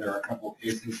Neil said, there are a couple of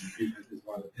cases, and Cooperatives is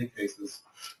one of the big cases.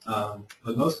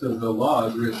 But most of the law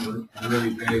is written in really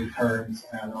vague terms,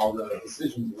 and all the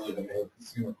decisions really been made with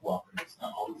consumer cooperatives,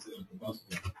 not all the decisions, but most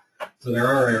of them. So there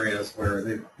are areas where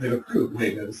they've approved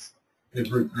wages, they've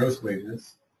approved gross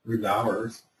wages, approved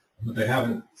hours, but they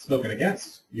haven't spoken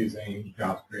against using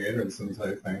jobs created or some of these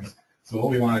other things. So what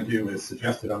we want to do is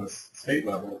suggest it on the state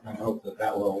level and hope that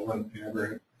that will, whenever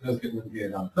it does get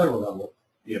litigated on the federal level,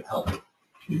 be upheld.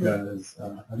 Because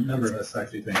a number of us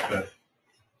actually think that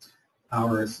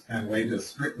hours and wages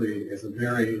strictly is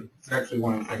it's actually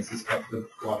one of the things that's kept the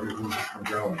cooperative movement from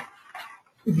growing.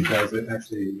 Because it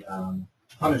actually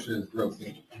punishes growth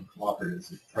in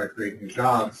cooperatives. If you try to create new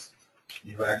jobs,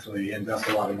 you actually invest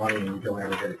a lot of money and you don't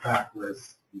ever get it back,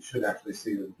 whereas you should actually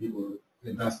see that the people who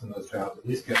invest in those jobs at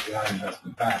least get that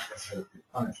investment back instead of being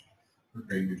punished for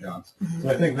creating new jobs. So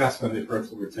I think that's been the approach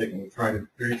that we're taking. We try to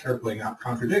very carefully not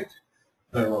contradict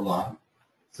federal law.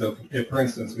 So if, for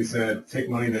instance, we said take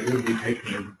money that would be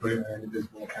patronage and put it in an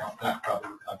individual account, that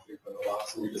probably would contradict federal law.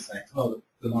 So we're just saying, oh,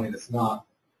 the money that's not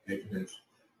patronage,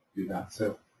 do that.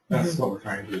 So that's what we're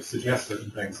trying to do, suggest certain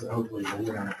things that hopefully will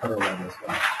win on a federal level as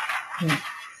well.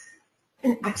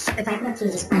 And actually, if I could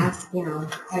actually just ask,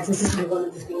 as this is one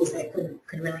of the things that could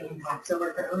really impact the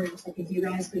worker owners, like if you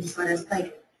guys could just let us,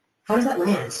 how does that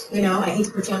land? I hate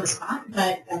to put you on the spot,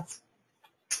 but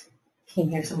came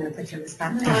here, so I'm going to put you on the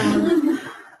spot.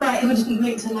 But it would just be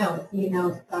great to know,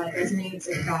 if that resonates,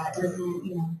 if that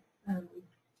doesn't,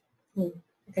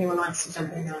 if anyone wants to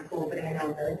jump in on cool, but I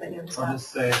know really, but just I'll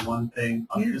just say one thing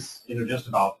on this, just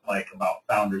about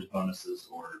founders bonuses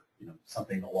or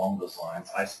something along those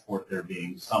lines. I support there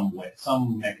being some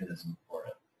mechanism for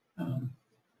it.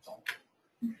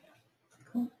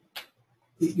 Cool.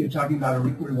 You're talking about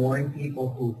rewarding people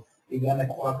who began a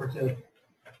cooperative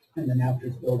and then after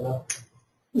it's built up?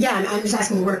 Yeah, I'm just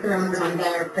asking worker owners on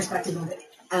their perspective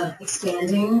of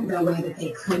expanding the way that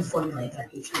they could formulate their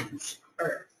patronage.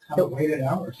 How about weighted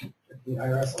hours if the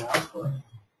IRS allows for it?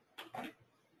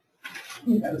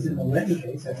 That was in the Lenny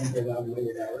case. I think they allowed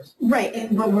weighted hours. Right,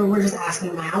 but we're just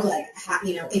asking now,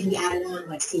 if we added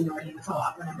on seniority in the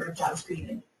co-op, the number of jobs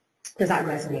created, does that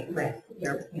resonate with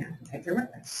your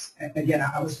workers? Again,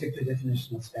 I would stick to the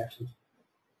definition of statute.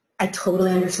 I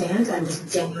totally understand. I'm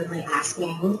just genuinely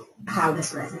asking how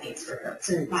this resonates for folks,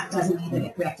 and that doesn't mean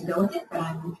that we have to go with it. But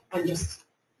I'm just.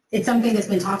 It's something that's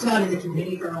been talked about in the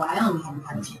community for a while, and we haven't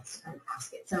had a chance to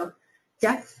ask it. So,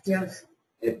 Jeff, do you have?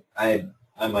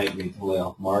 I might be totally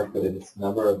off mark, but if it's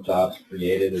number of jobs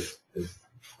created is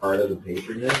part of the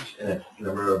patronage, and if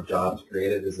number of jobs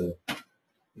created is if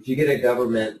you get a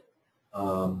government,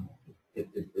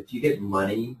 if you get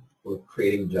money for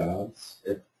creating jobs,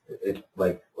 if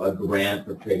like a grant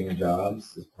for creating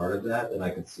jobs is part of that, then I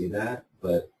could see that,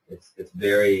 but it's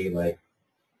very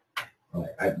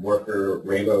I work for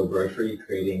Rainbow Grocery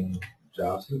creating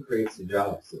jobs. Who creates the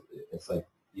jobs? It's like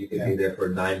you could be there for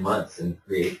 9 months and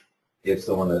give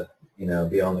someone to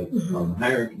be on the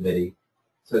hiring committee.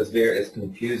 So it's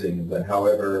confusing. But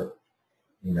however,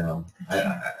 I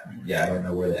don't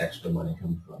know where the extra money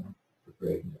comes from for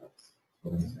creating jobs.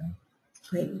 What I'm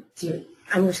saying.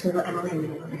 I'm just going to go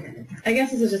Emily. I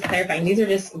guess this is just clarifying. These are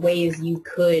just ways you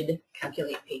could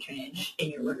calculate patronage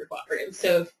in your worker cooperative.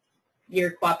 So if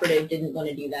your cooperative didn't want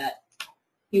to do that,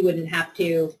 you wouldn't have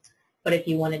to. But if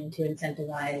you wanted to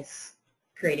incentivize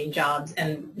creating jobs,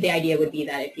 and the idea would be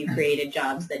that if you created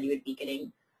jobs, then you would be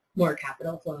getting more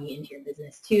capital flowing into your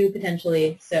business too,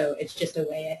 potentially. So it's just a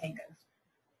way, I think,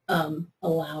 of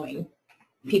allowing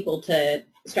people to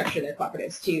structure their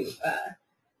cooperatives to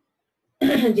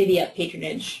divvy up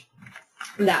patronage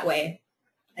that way.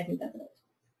 I think that's it.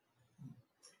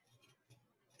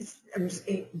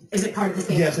 Is it part of the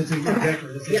same? Yes, it's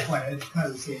exactly the same point. It's kind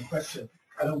of the same question.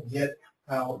 I don't get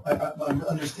how, my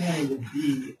understanding would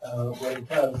be what it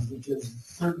does is it gives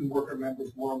certain worker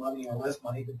members more money or less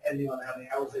money depending on how many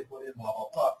hours they put in, blah, blah,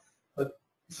 blah. But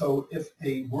so if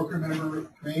a worker member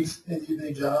creates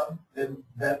a job, then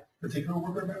that particular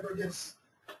worker member gets,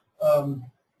 more.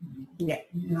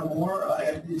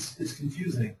 It's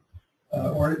confusing.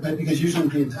 But because usually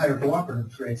the entire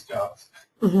cooperative creates jobs.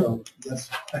 So that's,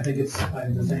 I think it's, I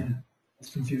understand it's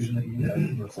confusion that you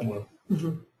have or somewhere.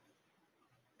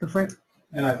 Go for it.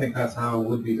 And I think that's how it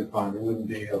would be defined. It wouldn't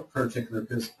be a particular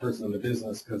person in the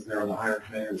business because they're on the hiring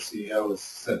committee or the CEO is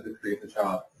said to create the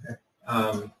job.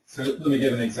 So let me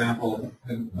give an example,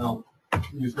 and I'll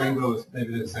use Rainbow as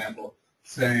maybe an example.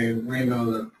 Say Rainbow,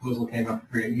 the proposal came up to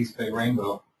create East Bay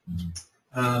Rainbow.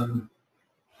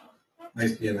 I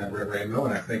used to be a member of Rainbow,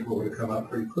 and I think what would have come up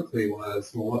pretty quickly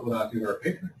was, well, what would that do to our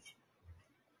patronage?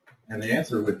 And the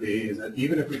answer would be is that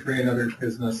even if we create another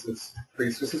business that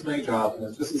creates just as many jobs and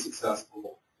is just as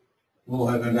successful, we'll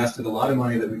have invested a lot of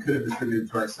money that we could have distributed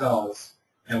to ourselves,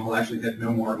 and we'll actually get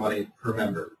no more money per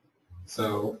member.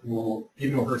 So we'll,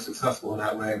 even though we're successful in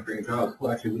that way in creating jobs,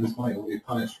 we'll actually lose money. We'll be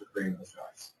punished for creating those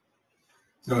jobs.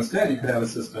 So instead, you could have a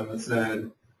system that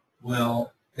said,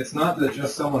 well, it's not that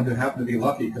just someone who happened to be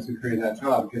lucky because we created that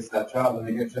job gets that job and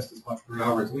they get just as much per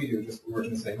hour as we do, just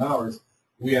working the same hours.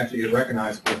 We actually get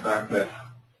recognized for the fact that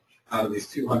out of these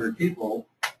 200 people,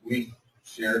 we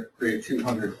create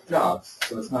 200 jobs.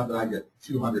 So it's not that I get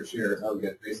 200 shares. I would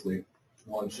get basically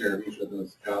one share of each of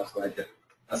those jobs. So I get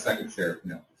a second share,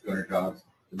 200 jobs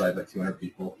divided by 200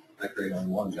 people. I create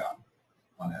only one job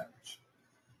on average.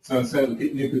 So instead of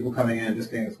new people coming in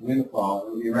just getting this windfall,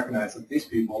 we recognize that these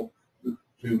people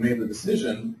who made the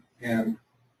decision and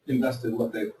invested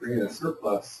what they created as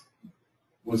surplus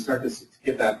would start to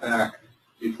get that back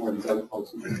before these other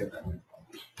folks would get that windfall.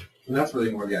 So that's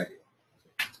really more the idea.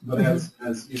 But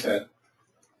as you said,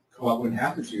 co-op wouldn't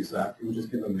have to choose that. You would just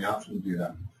give them the option to do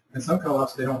that. And some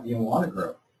co-ops, they don't even want to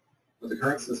grow. But the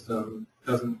current system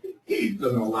doesn't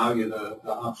allow you the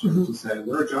option to say,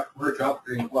 we're a job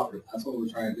creating cooperative. That's what we're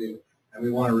trying to do. And we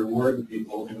want to reward the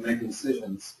people who make the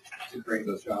decisions to create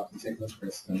those jobs and take those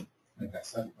risks and make that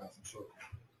sacrifice and show.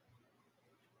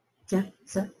 Yeah,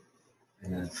 so.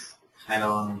 And it's kind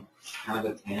of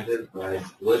a tangent, but I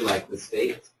would like the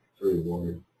state to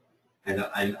reward. And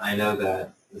I know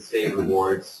that the state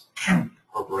rewards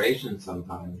corporations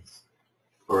sometimes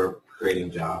for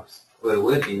creating jobs. But it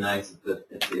would be nice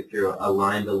if you're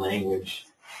aligned the language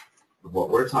of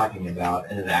what we're talking about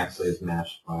and it actually is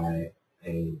matched by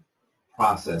a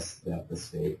process that the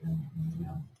state and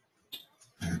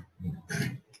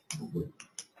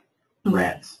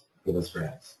grants, give us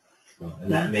grants. So,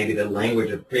 and that maybe the language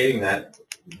of creating that,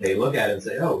 they look at it and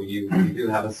say, oh, you do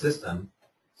have a system,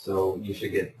 so you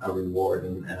should get a reward.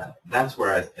 And that's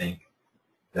where I think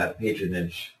that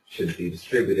patronage should be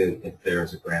distributed if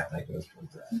there's a grant that goes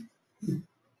towards that.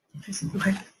 Interesting.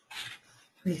 Okay.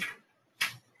 Wait.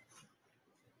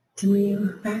 Tim, were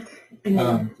you back? And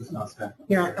then, just not back.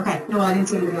 You're on. Okay. No, I didn't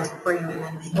see anybody else before you, and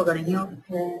then we'll go to Neil.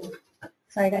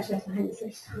 Sorry, I got you behind the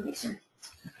first. Make sure.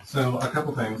 So a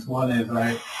couple things. One is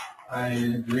I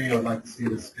agree. I would like to see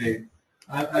the state.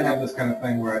 I have this kind of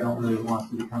thing where I don't really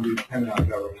want to become dependent on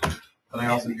government, but I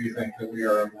also do think that we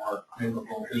are a more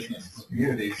favorable business for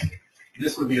communities.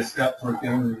 This would be a step toward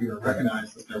getting you to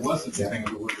recognize that there was such a thing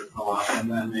as a worker co-op, and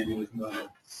then maybe we can go to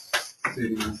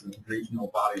cities and regional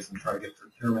bodies and try to get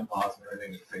procurement laws and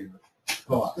everything to favor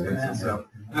co-ops. And so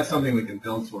that's something we can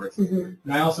build towards. And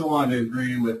I also wanted to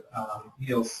agree with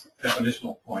Neil's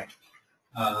definitional point.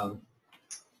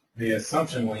 The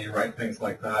assumption when you write things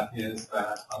like that is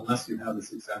that unless you have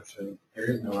this exemption, there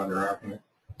is no other argument.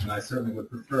 And I certainly would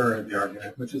prefer the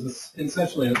argument, which is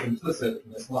essentially implicit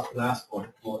in this last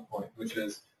bullet point, which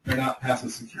is they're not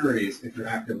passive securities if you're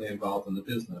actively involved in the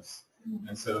business.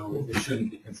 And so it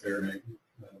shouldn't be considered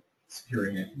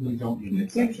securing it. We don't need an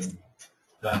exception.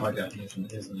 That, by definition,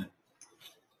 isn't it?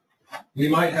 We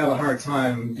might have a hard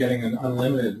time getting an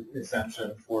unlimited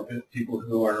exemption for people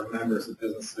who are members of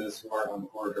businesses who aren't on the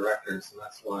board of directors, and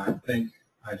that's why I think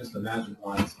I just imagined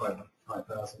why it's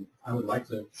 5,000. I would like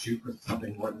to shoot for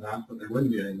something more than that, but there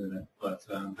wouldn't be any limit. But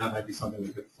that might be something we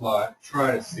could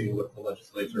try to see what the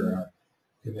legislature and our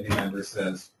committee member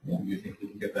says. Do you think we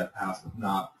can get that passed? If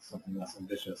not, something less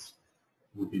ambitious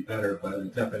would be better. But in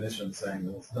definition, saying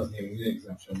that it doesn't even need an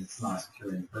exemption, it's not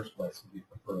security in the first place, would be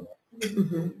preferable.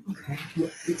 Okay.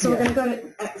 So we're going to go to,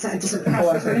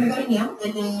 we're going to go to Neil,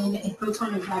 and then if folks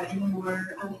want to have any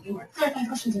more clarifying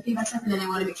questions or feedback stuff, and then I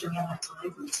want to make sure we have enough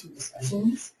time for 2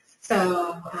 discussions.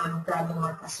 So grab the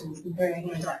more questions and bring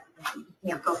your hands up.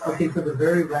 Yeah, go for it. Okay, for the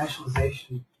very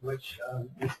rationalization which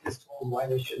is told why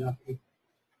there should not be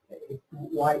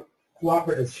why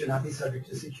cooperatives should not be subject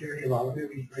to security law. Let me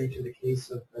refer you to the case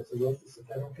of, that's a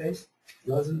federal case,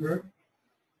 Rosenberg,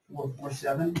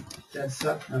 447, that's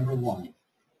sub number 1.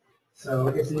 So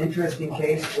it's an interesting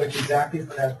case, which exactly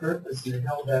for that purpose, they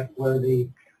held that where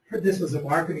this was a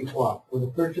marketing co-op, where the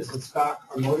purchase of stock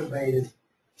are motivated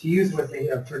to use what they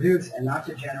have produced and not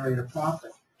to generate a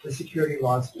profit. The security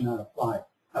laws do not apply.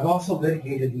 I've also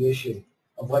litigated the issue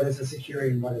of what is a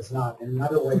security and what is not, and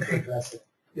another way to address it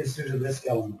is through the risk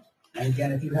element. And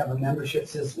again, if you have a membership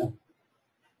system,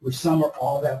 which some or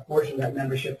all of that portion of that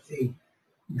membership fee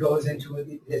goes into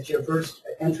it, it's your first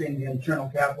entry in the internal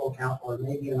capital account or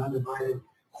maybe an undivided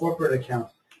corporate account.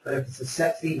 But if it's a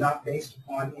set fee not based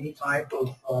upon any type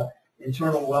of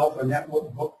internal wealth or net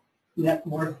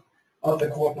worth of the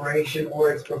corporation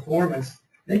or its performance,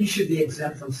 then you should be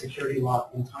exempt from security law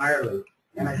entirely.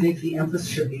 And I think the emphasis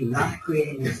should be not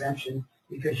creating an exemption,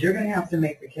 because you're going to have to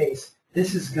make the case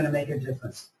this is going to make a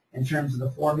difference in terms of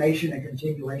the formation and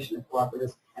continuation of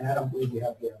cooperatives, and I don't believe you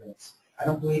have the evidence. I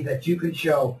don't believe that you can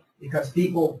show, because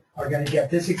people are going to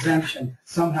get this exemption,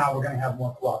 somehow we're going to have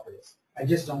more cooperatives. I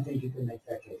just don't think you can make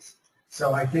that case.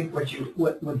 So I think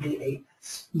what would be a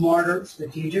smarter,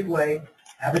 strategic way,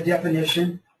 have a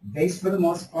definition based for the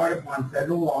most part upon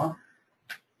federal law,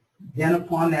 then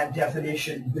upon that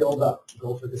definition, build up.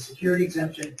 Go for the security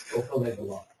exemption, go for labor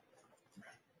law.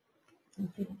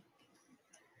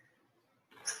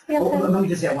 Let me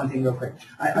just add one thing real quick.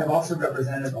 I've also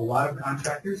represented a lot of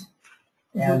contractors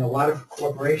and a lot of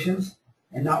corporations,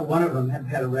 and not one of them have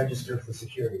had a register for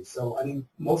security. So, I mean,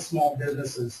 most small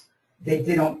businesses,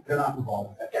 they're not involved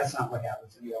with that. That's not what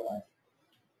happens in real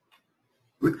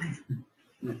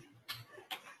life.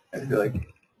 I feel like,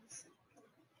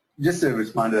 just to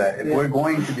respond to that, if we're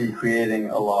going to be creating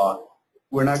a law,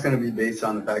 we're not going to be based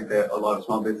on the fact that a lot of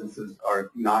small businesses are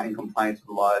not in compliance with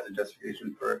the law as a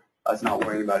justification for us not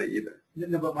worrying about it either.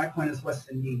 No, but my point is, what's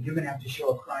the need? You're going to have to show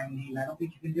a crime need, and I don't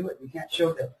think you can do it. You can't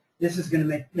show that this is going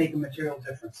to make a material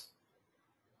difference.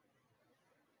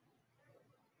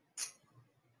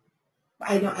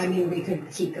 I mean, we could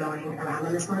keep going around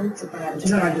on this one. So I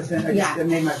just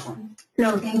made my point.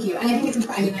 No, thank you. And I think it's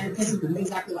important. I mean, this is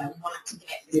exactly why we want to get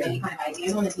as many kind of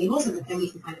ideas on the table, so that then we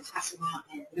can kind of hash them out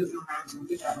and move them around and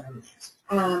figure out what it is.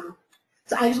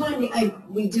 So I just wanted to,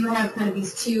 we do have kind of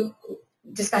these two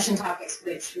discussion topics,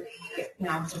 which we, which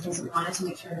are things that we wanted to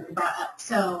make sure that we brought up.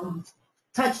 So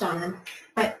touched on them,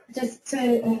 but just to,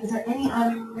 is there any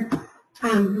other,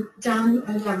 John,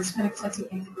 I was kind of collecting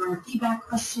any more feedback,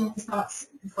 questions, thoughts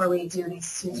before we do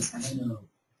these two discussions.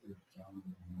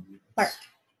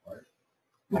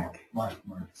 Mark.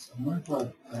 So Mark,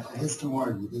 I guess the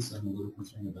more with this, I'm a little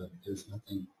concerned about that there's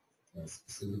nothing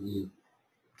specifically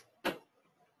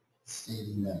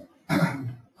stating that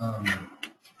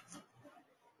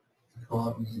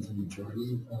co-op means a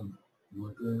majority of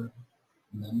worker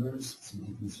members to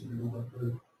be considered a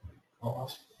worker co-op.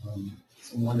 So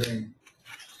I'm wondering,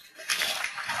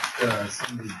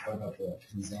 somebody brought up an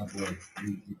example of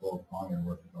 3 people applying and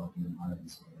worker co-op and hiring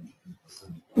so many people. So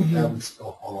that would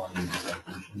still fall under the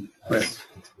definition as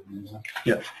it's written now?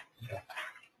 Yeah. Okay.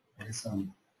 I guess I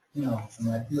mean, I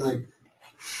feel like,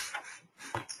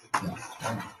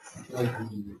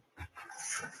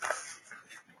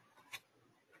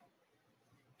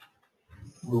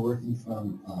 we're working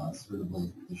from sort of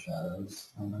like the shadows,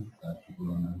 that people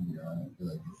don't know who we are. And I feel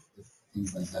like if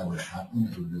things like that were to happen,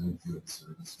 it would really do a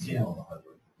disservice to all the hard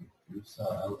work that people do. So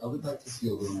I would like to see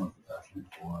a little more protection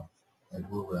for like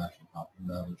what we're actually talking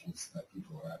about, which is that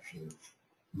people are actually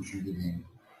contributing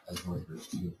as workers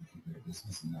to a particular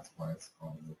business, and that's why it's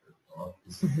called a worker co-op.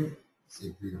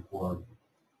 Say 3 or 4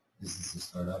 businesses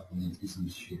start up and they do some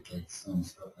shit, like some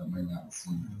stuff that might not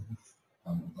seem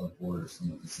above board or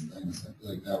some of these things. I feel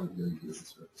like that would really do a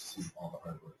disservice to all the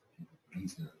hard work that people put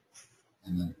into it.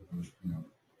 And then,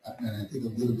 and I think a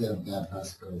little bit of bad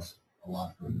press goes a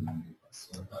lot further than good press.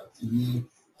 So to me,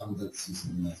 I would like to see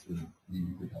something that sort of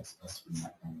maybe protects us from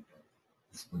that kind of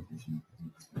exploitation of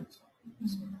investment. So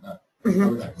I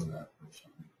would echo that approach.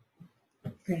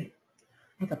 Great.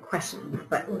 I have a question,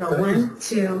 but we'll go 1,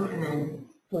 2, and then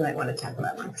we might want to talk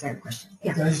about one because I have a question.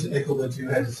 Yeah. Can I just echo what you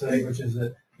had to say, which is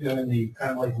that, in the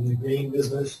kind of like in the green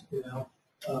business,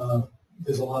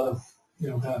 there's a lot of,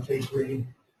 kind of fake green,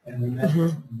 and then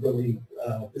that really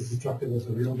is destructive as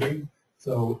a real green.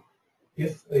 So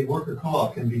if a worker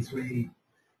co-op can be 3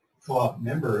 co-op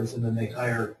members and then they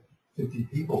hire 50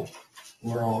 people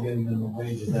who are all getting minimum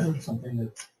wage, is that something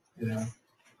that,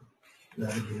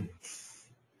 that would be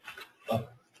a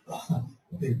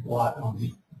big blot on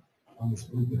this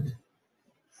movement?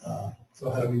 So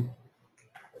how do we,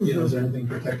 is there anything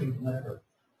protecting from that? Or?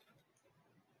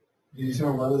 Do you see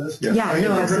where I'm going with this? Yeah, I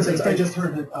no, just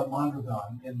heard that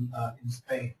Mondragon in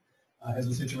Spain has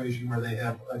a situation where they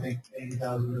have, I think,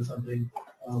 80,000 or something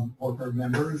worker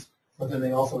members, but then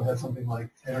they also have something like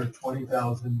 10 or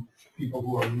 20,000 people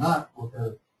who are not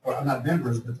worker, or not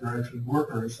members, but they're actually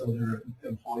workers, so they're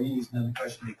employees. And then the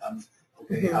question becomes,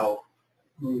 okay, how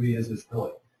groovy is this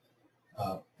really?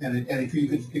 And if you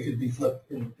could, it could be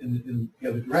flipped in the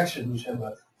other direction, which have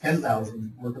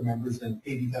 10,000 worker members and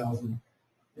 80,000,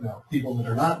 people that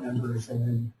are not members, and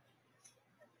then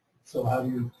so how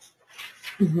do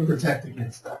you protect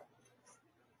against that?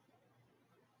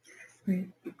 Right.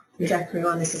 Jack, are you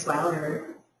on this as well,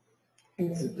 or?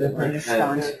 It's a different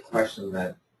question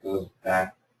that goes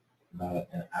back about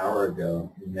an hour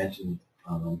ago. You mentioned.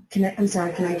 I'm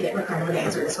sorry. Can I get Ricardo to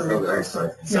answer this one first?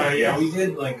 Sorry. Yeah, we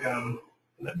did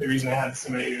the reason I had so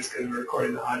many is because we're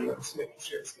recording the audio, just making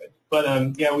sure it's good.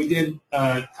 But yeah, we did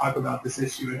talk about this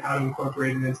issue and how to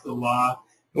incorporate it into the law.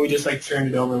 And we just turned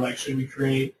it over. Should we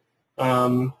create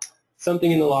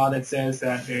something in the law that says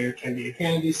that there can be a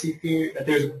candidacy period, that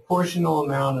there's a proportional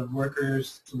amount of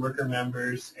workers to worker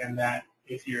members, and that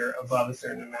if you're above a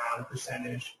certain amount of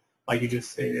percentage, like you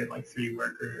just stated, 3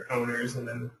 worker owners and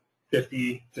then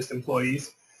 50 just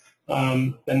employees,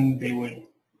 then they would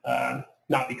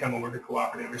not become a worker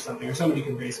cooperative or something, or somebody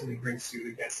can basically bring suit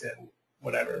against it and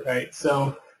whatever, right?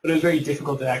 So, but it was very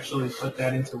difficult to actually put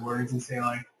that into words and say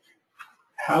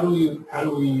how do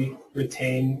we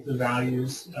retain the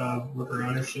values of worker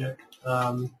ownership,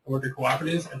 worker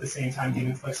cooperatives, at the same time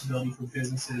giving flexibility for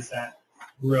businesses that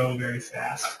grow very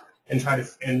fast and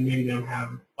and maybe don't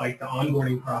have the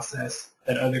onboarding process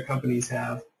that other companies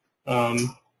have, and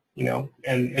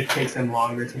it takes them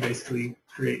longer to basically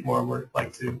create more work,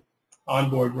 to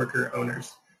onboard worker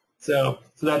owners. So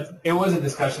that it was a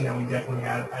discussion that we definitely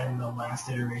had in the last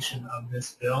iteration of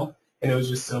this bill, and it was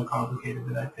just so complicated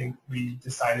that I think we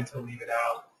decided to leave it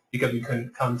out because we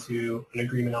couldn't come to an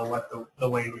agreement on what the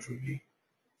language would be.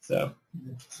 So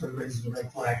it sort of raises a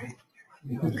red flag.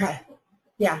 Okay.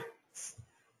 Yeah.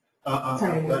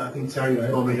 I think Terry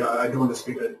told me I don't want to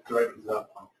speak directly to that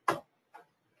one.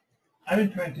 I've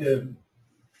been trying to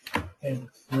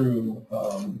think through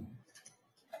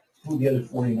who the other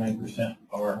 49%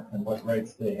 are and what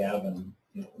rights they have and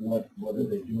what are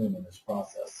they doing in this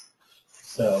process.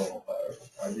 So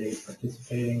are they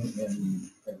participating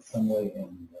in some way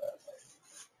in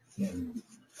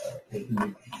taking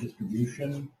the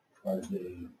distribution? Are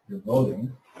they're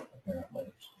voting,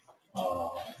 apparently.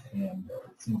 And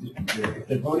it seems if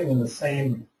they're voting in the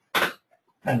same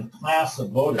kind of class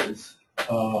of voters, it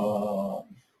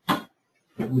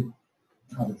would,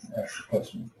 how to ask the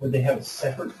question, would they have a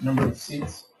separate number of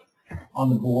seats on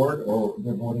the board, or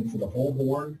they're voting for the whole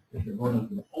board? If they're voting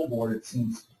for the whole board, it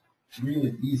seems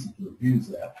really easy to abuse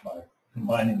that by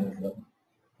combining the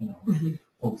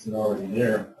folks that are already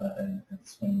there and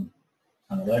swing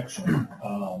an election.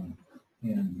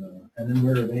 And then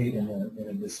where are they in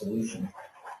a dissolution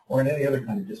or in any other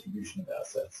kind of distribution of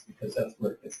assets? Because that's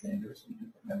where it gets dangerous when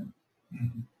you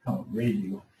kind of raid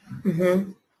you.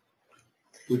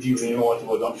 Would you lean more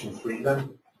towards option 3 then?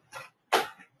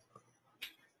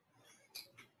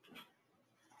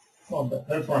 Well,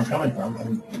 that's where I'm coming from.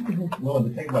 I'm willing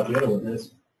to think about the other one.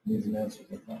 There's needs an answer.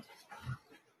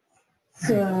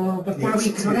 So before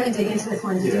because we're going to dig into this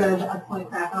one, do you have a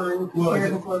point back on here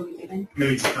before we begin?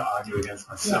 Maybe just to argue against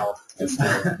myself, just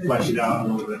to flesh it out a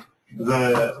little bit.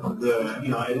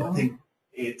 I don't think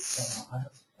it's.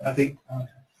 I think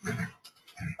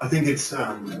it's.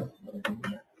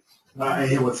 I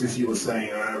hear what Susie was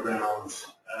saying around,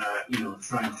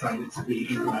 trying to be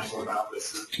informational about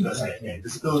this.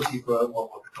 Disability for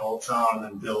what the co-ops are, and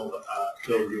then build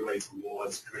your way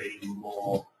towards creating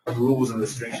more rules and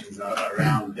restrictions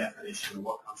around definition of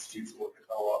what constitutes a worker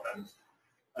co-op, and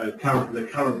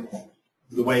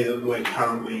the way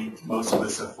currently most of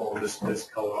us are formed as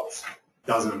co-ops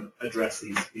doesn't address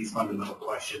these fundamental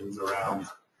questions around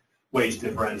wage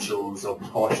differentials or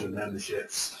proportion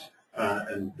memberships.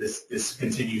 And this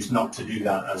continues not to do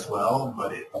that as well,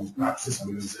 but it perhaps just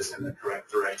moves us in the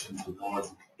correct direction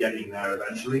towards getting there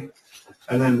eventually.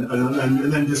 And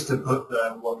then just to put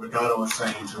what Ricardo was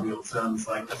saying into real terms,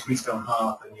 like the Freestone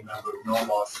Hearth, a new member of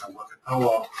Normos and Worker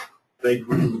Co-op, they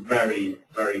grew very,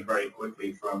 very, very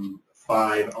quickly from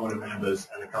 5 owner members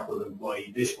and a couple of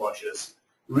employee dishwashers.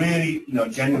 Really,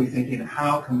 genuinely thinking,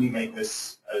 how can we make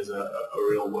this as a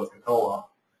real worker co-op?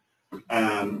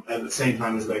 At the same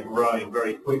time as they're growing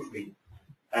very quickly,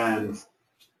 and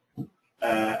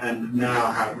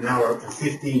now we're up to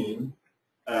 15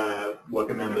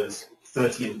 worker members,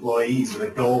 30 employees, with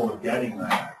a goal of getting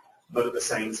there. But at the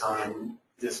same time,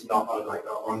 just not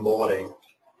onboarding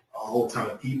a whole ton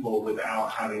of people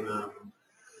without having them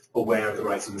aware of the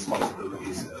rights and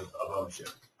responsibilities of ownership.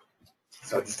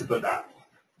 So just to put that,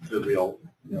 the real,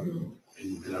 in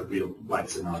real life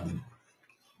scenario.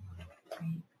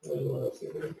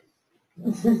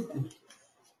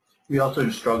 We also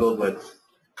struggled with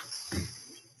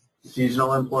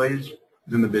seasonal employees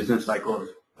in the business cycles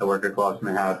that worker co-ops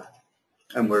may have,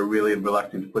 and we're really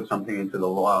reluctant to put something into the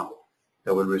law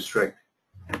that would restrict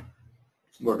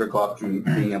worker co-ops from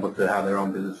being able to have their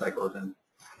own business cycles and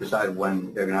decide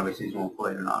when they're going to have a seasonal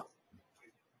employee or not.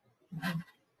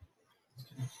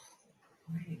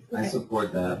 I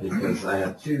support that because I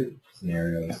have two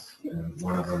scenarios, and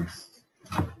one of them's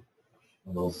a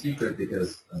little secret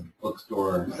because a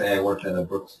bookstore, say I work at a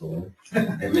bookstore,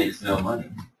 it makes no money.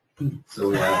 So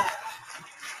we have,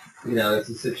 it's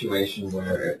a situation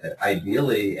where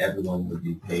ideally everyone would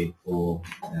be paid full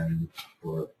and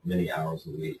for many hours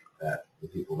a week that the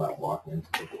people that walk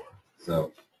into the door.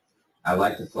 So I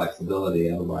like the flexibility,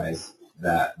 otherwise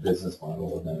that business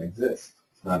model would not exist.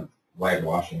 It's not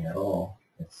whitewashing at all.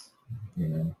 It's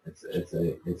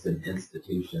it's an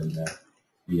institution that's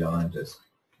beyond just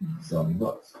selling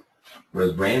books.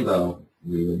 Whereas Rainbow,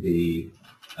 we would be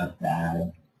a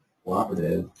bad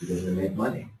cooperative because we make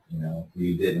money.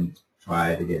 We didn't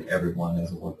try to get everyone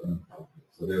as a worker.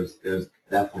 So there's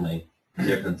definitely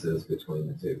differences between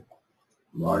the two,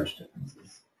 large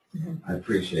differences. I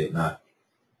appreciate not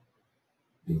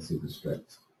being super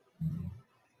strict.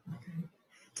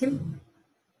 Tim?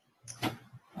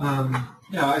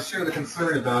 Yeah, I share the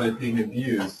concern about it being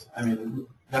abused. I mean,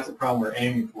 that's a problem we're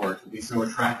aiming for, to be so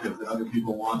attractive that other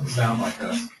people want to sound like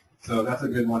us. So that's a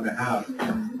good one to have.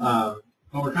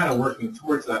 But we're kind of working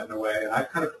towards that in a way. And I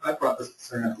brought this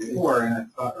concern up before, and I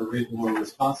thought a reasonable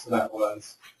response to that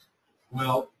was,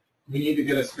 well, we need to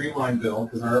get a streamlined bill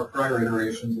because our prior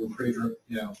iterations were pretty,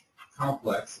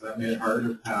 complex. So that made it harder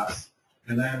to pass.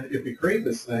 And then if we create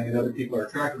this thing and other people are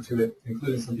attracted to it,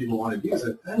 including some people want to use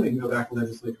it, then we can go back to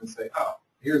legislature and say, oh,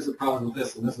 here's the problem with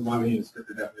this, and this is why we need a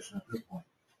stricter definition at this point.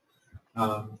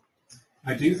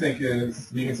 I do think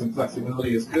needing some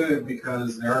flexibility is good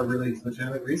because there are really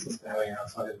legitimate reasons to having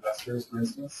outside investors, for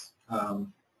instance.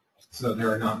 So there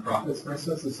are nonprofits, for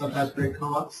instance, that sometimes create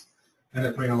co-ops, and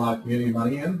they're putting a lot of community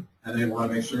money in, and they want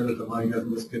to make sure that the money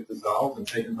doesn't just get dissolved and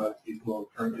taken by the people who are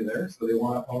currently there, so they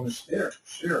want to own a share,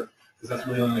 because that's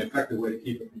really the only effective way to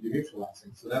keep it from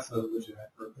demutualizing. So that's a legitimate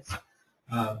purpose.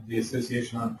 The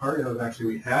association I'm part of, actually,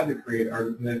 we had to create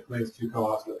our next two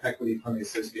co-ops with equity from the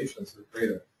association, so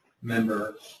create a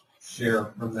member share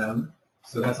from them.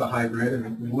 So that's a hybrid,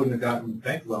 and we wouldn't have gotten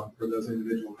bank loan for those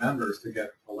individual members to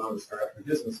get a loan to start up their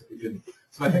business if we didn't.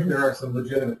 So I think there are some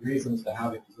legitimate reasons to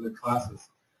have these other classes.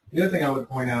 The other thing I would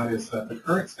point out is that the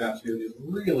current statute is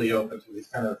really open to these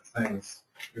kind of things.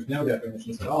 There's no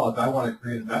definitions at all. If I want to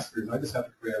create investors, I just have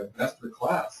to create an investor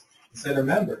class and say they're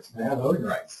members and they have voting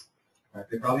rights. Right?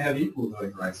 They probably have equal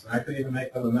voting rights, and I could even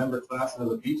make them a member class and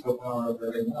have a veto power over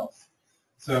everything else.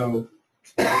 So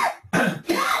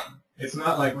it's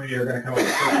not like we are going to come up with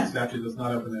a statute that's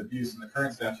not open to abuse, and the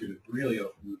current statute is really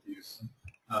open to abuse.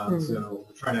 So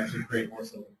we're trying to actually create more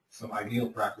some ideal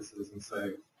practices and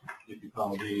say, if you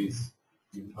follow these,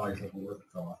 you can call yourself a worker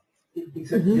co-op.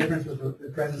 Except the difference with the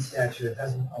present statute, it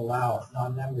doesn't allow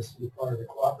non-members to be part of the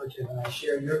cooperative, and I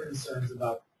share your concerns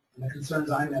about, and the concerns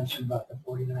I mentioned about the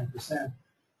 49%,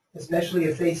 especially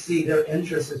if they see their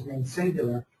interests as being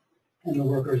singular and the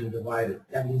workers are divided.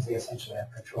 That means they essentially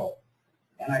have control.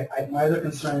 And my other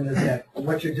concern is that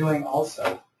what you're doing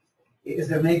also is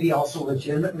there may be also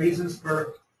legitimate reasons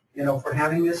for, for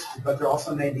having this, but there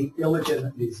also may be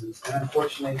illegitimate reasons. And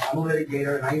unfortunately, I'm a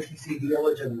litigator, and I usually see the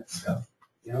illegitimate stuff.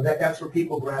 That's where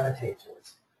people gravitate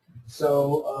towards.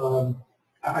 So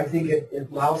I think it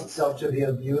allows itself to be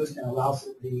abused and allows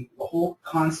the whole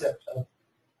concept of,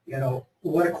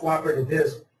 what a cooperative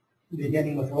is,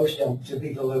 beginning with Rochelle, to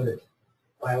be diluted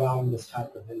by allowing this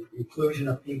type of inclusion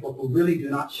of people who really do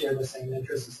not share the same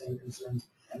interests, the same concerns,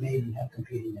 and may even have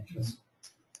competing interests.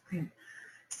 Okay.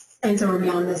 And so we're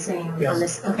beyond the same on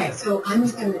this. Okay, so I'm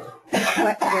just going to.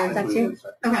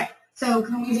 Okay, so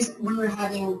can we just, when we're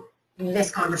having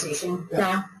this conversation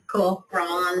now, cool, we're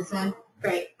all on the same.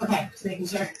 Great. Okay, just making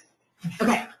sure.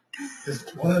 Okay.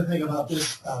 Just one other thing about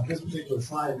this particular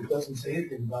slide, it doesn't say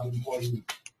anything about employee.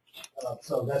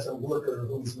 So that's a worker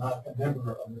who's not a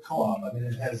member of the co-op. I mean,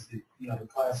 it has the the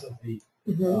class of the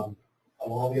of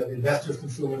all the other investors,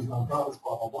 consumers, nonprofits,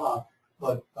 blah blah blah.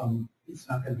 But it's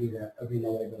not going to be that. There'll be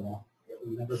no way to know. It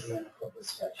will never be in a corporate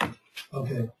statute.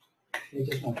 Okay. It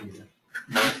just won't be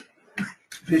there.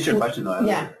 Finish your question, though.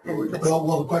 Yeah.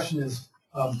 Well, the question is,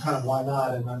 kind of why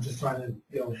not, and I'm just trying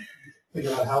to,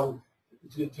 figure out how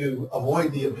to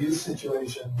avoid the abuse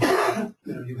situation.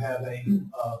 You have a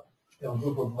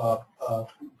group of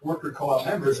worker co-op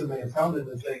members who may have founded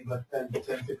the thing, but then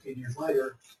 10, 15 years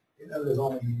later, there's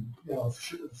only a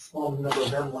small number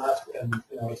of them left, and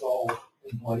it's all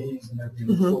employees and everything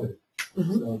included.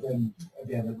 So then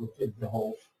again, it would take the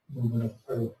whole movement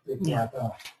of back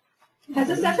off. Has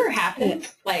this ever happened?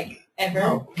 Like ever?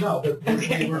 No, but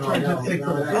we're trying to think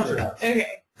for the future.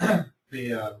 Okay.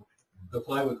 The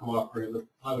plywood cooperative, the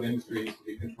plywood industry used to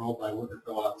be controlled by worker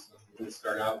co-ops. And they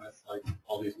start out with like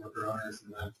all these worker owners,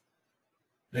 and then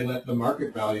they let the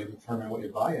market value determine what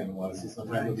your buy-in was. And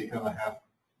sometimes it would become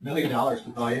 $500,000 to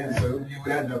buy in. So you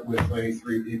would end up with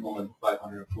 23 people and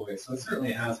 500 employees. So it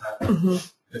certainly has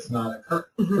happened. It's not a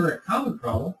current common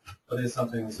problem, but it's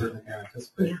something we certainly can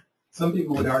anticipate. Some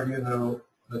people would argue, though,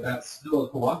 that that's still a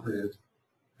cooperative.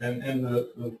 And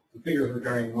the figures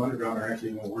regarding underground are actually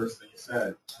even worse than you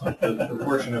said. The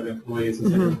proportion of employees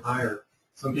is even higher.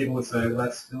 Some people would say, well,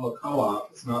 that's still a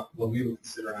co-op. It's not what we would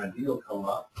consider an ideal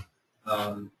co-op.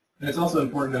 And it's also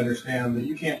important to understand that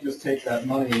you can't just take that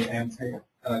money and take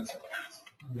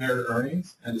their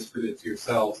earnings and distribute it to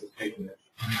yourselves as patronage.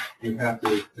 You have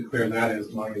to declare that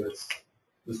as money that's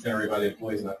generated by the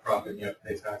employees and that profit, and you have to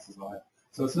pay taxes on it.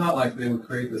 So it's not like they would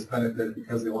create this benefit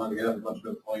because they wanted to get a bunch of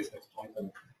employees next point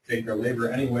and take their labor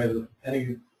any way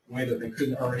that they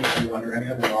couldn't already do under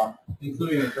any other law,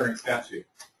 including the current statute.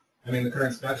 I mean, the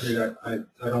current statute, I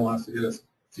don't want us to get us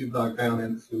too bogged down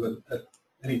into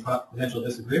any potential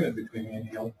disagreement between me and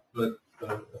Neil, but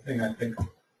the thing I think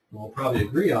we'll probably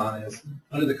agree on is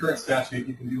under the current statute,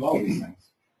 you can do all these things.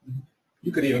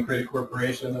 You could even create a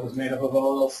corporation that was made up of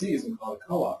LLCs and call it a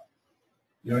co-op.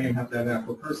 You don't even have to have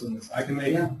actual persons. I can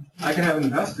have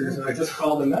investors, and I just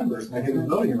call them members, and I give them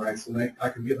voting rights, and I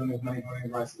can give them as many voting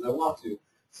rights as I want to.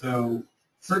 So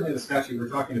certainly the statute we're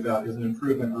talking about is an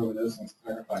improvement over those things,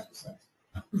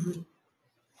 5%.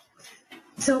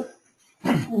 So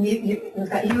we've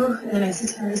got you, and then I see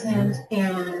Tara's hand,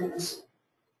 and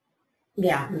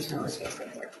yeah, I'm just going to space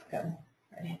right there. Go.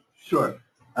 Ready? Sure.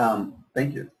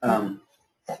 Thank you.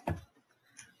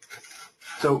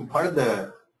 So part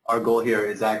of our goal here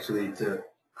is actually to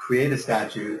create a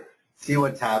statute, see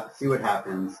what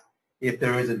happens. If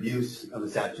there is abuse of the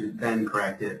statute, then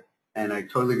correct it. And I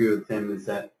totally agree with Tim is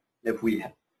that it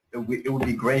would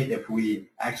be great if we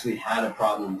actually had a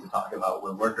problem to talk about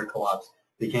where worker co-ops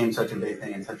became such a big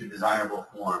thing and such a desirable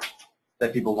form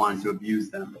that people wanted to abuse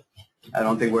them. I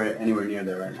don't think we're anywhere near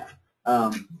there right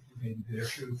now.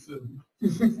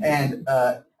 And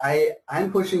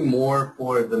I'm pushing more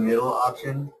for the middle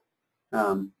option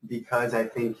because I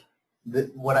think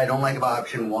that what I don't like about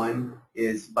option one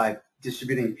is by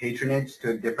distributing patronage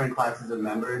to different classes of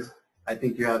members, I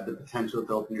think you have the potential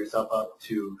to open yourself up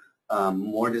to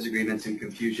more disagreements and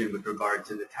confusion with regard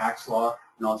to the tax law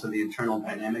and also the internal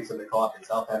dynamics of the co-op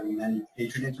itself having many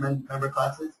patronage member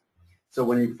classes. So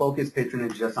when you focus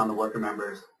patronage just on the worker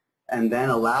members and then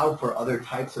allow for other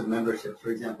types of memberships,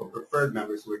 for example, preferred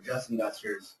members who are just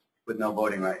investors with no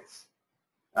voting rights,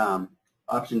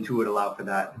 option two would allow for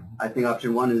that. I think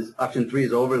option three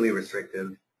is overly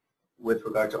restrictive with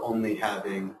regard to only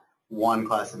having one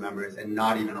class of members and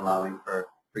not even allowing for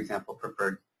example,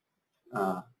 preferred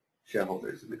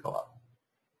shareholders in the co-op,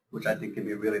 which I think can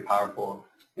be a really powerful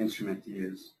instrument to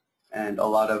use. And a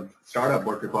lot of startup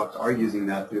worker co-ops are using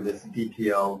that through this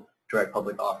DPO, direct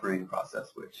public offering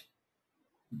process, which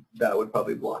that would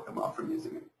probably block them off from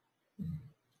using it.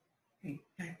 Great.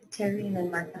 Terry and then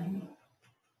Mark behind me.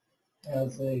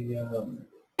 As an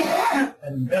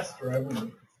investor, I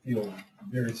wouldn't feel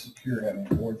very secure having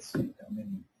a board seat. I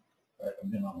mean,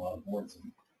 I've been on a lot of boards,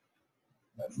 and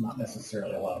that's not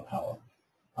necessarily a lot of power.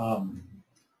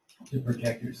 To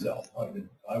protect yourself,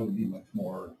 I would be much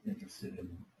more interested in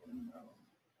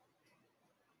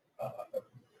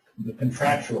the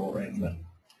contractual arrangement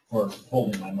for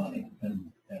holding my money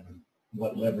and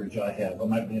what leverage I have. I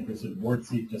might be interested in a board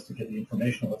seat just to get the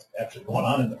information of what's actually going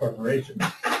on in the corporation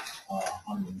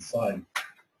on the inside.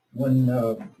 When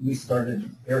we started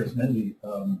Harris Mendy,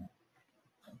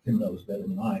 Tim knows better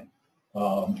than I,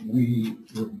 we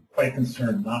were quite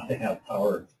concerned not to have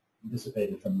power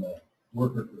dissipated from the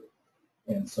worker group.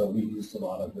 And so we used a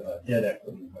lot of debt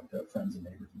equity, went to friends and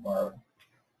neighbors and borrowed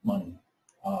money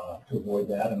to avoid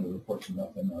that. And we were fortunate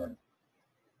enough in our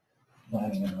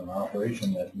planning and in our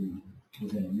operation that we,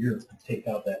 within a year, could take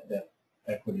out that debt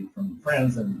equity from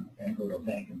friends and go to a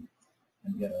bank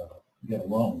and get a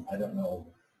loan. I don't know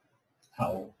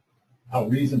how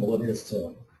reasonable it is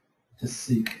to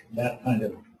seek that kind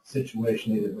of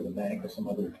situation either with a bank or some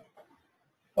other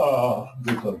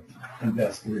Group of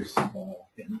investors and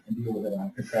deal with it on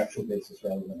a contractual basis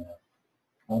rather than an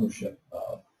ownership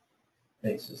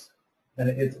basis. And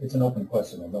it's an open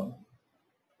question. I'm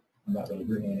not really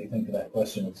bringing anything to that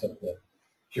question except the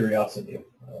curiosity.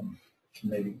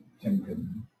 Maybe Tim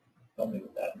can help me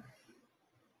with that.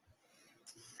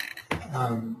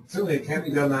 Certainly it can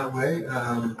be done that way.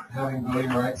 Having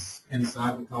voting rights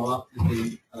inside the co-op would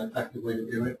be an effective way to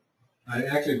do it. It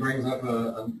actually brings up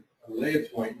a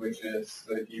related point, which is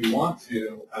that if you want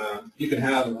to, you can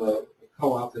have a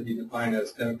co-op that you define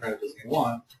as democratic as you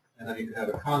want, and then you can have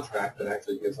a contract that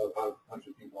actually gives a bunch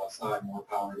of people outside more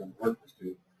power than the workers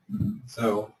do.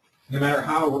 So no matter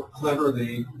how clever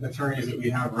the attorneys that we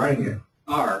have writing it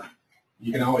are,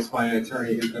 you can always find an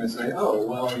attorney who's going to say, oh,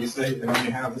 well, you say you can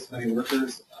only have this many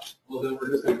workers, well, then we're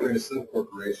just going to create a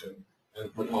sub-corporation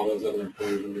and put all those other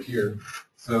employees over here.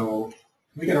 So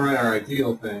we can write our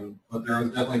ideal thing, but there are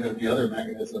definitely going to be other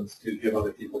mechanisms to give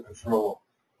other people control.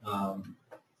 And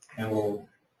we'll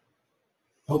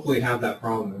hopefully have that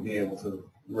problem and be able to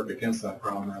work against that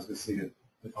problem as we see it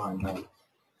defined out.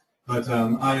 But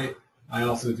I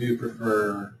also do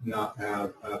prefer not to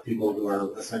have people who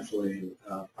are essentially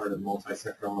part of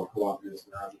multi-sectoral cooperatives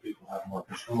where other people have more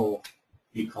control,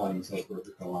 keep calling themselves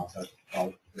worker co-ops,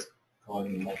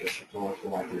 calling them multi-sectoral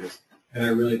cooperatives. And I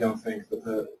really don't think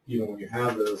that even when you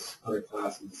have those other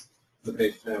classes, that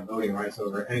they should have voting rights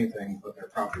over anything but their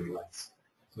property rights.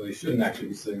 So they shouldn't actually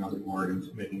be sitting on the board and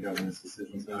making governance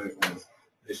decisions and other things.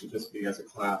 They should just be, as a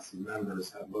class of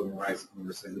members, have voting rights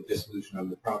over, say, the dissolution of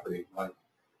the property, like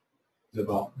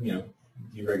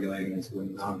deregulating into a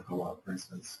non-co-op, for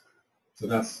instance. So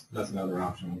that's another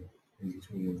option in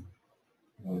between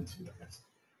 1 and 2, I guess.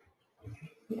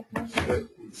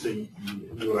 So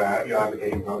you're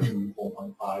advocating motion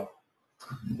 4.5?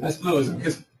 I suppose,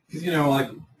 because like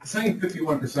saying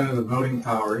 51% of the voting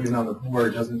power, even on the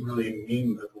board, doesn't really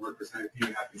mean that the workers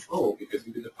even have control, because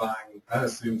you could define, that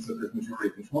assumes that there's majority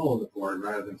control of the board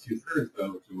rather than 2/3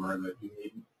 vote, or that you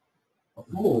need a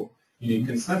full, you need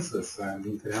consensus, and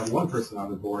you could have one person on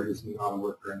the board who's not a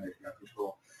worker and they can have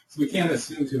control. So we can't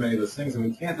assume too many of those things, and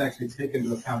we can't actually take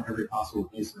into account every possible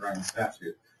piece around the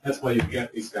statute. That's why you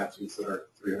get these statutes that are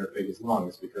 300 pages long,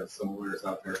 is because some lawyers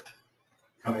out there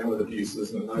coming up with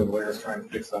abuses and another lawyers trying to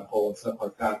fix that hole and stuff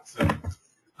like that. So,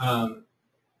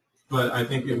 but I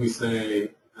think if we say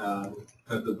that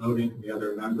the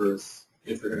other members,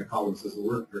 if they're going to call themselves a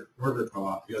worker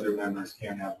co-op, the other members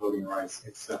can't have voting rights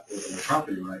except for their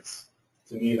property rights.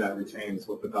 To me, that retains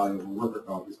what the value of a worker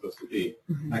co-op is supposed to be.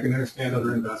 Mm-hmm. I can understand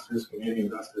other investors, community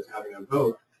investors, having a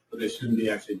vote, but they shouldn't be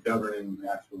actually governing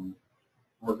the actual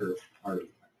worker party.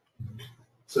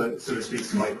 So it sort of speaks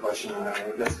to my question.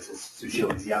 This is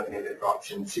Sushil is the advocated for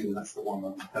option 2. That's the one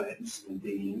I'm kind of interested in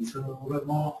digging into a little bit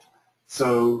more.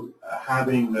 So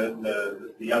having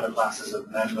the other classes of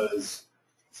members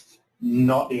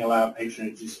not being allowed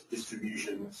patronage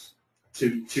distributions.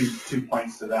 Two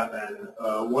points to that then.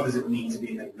 What does it mean to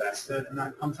be an investor in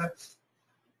that context?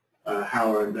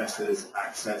 How are investors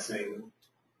accessing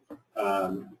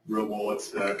rewards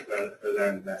for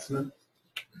their investment?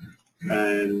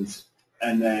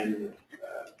 And then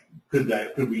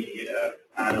could we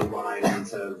add a line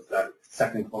into that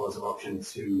second clause of option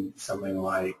 2, something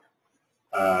like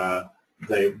they are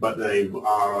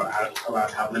allowed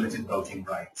to have limited voting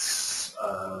rights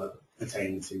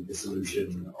pertaining to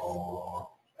dissolution or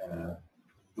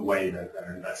the way that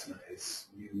their investment is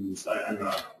used. I'm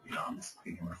just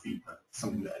thinking on my feet, but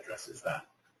something that addresses that.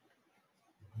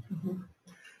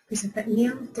 Mm-hmm.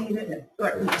 Neil, David,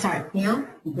 Neil,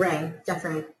 Ray,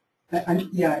 Jeffrey.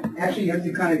 Yeah, actually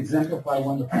you kind of exemplify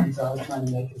one of the points I was trying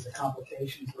to make is the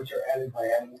complications which are added by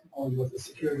adding only with the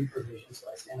security provisions, so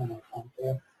I stand on that point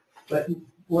there. But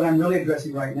what I'm really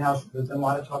addressing right now is there's been a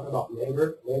lot of talk about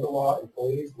labor law,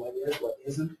 employees, what is, what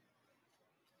isn't.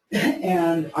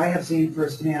 And I have seen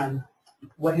firsthand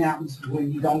what happens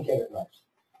when you don't get it right.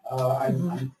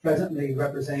 I'm presently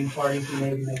representing parties who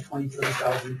maybe make $20,000 to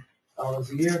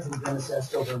 $30,000 a year who've been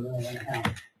assessed over $1.5 million.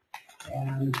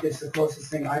 And it's the closest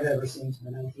thing I've ever seen to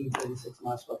the 1936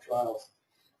 Moscow trials.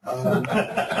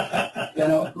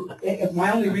 If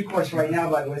my only recourse right now,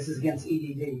 by the way, this is against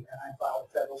EDD, and I filed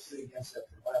a federal suit against it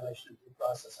for violation of due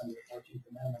process under the 14th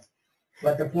Amendment.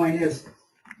 But the point is,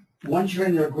 once you're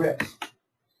in their grips,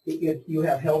 you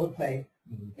have hell to pay.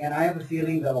 And I have a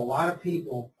feeling that a lot of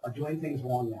people are doing things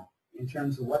wrong now in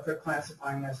terms of what they're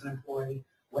classifying as an employee,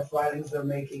 what filings they're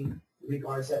making in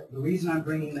regards to that. The reason I'm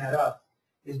bringing that up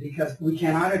is because we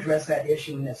cannot address that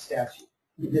issue in this statute.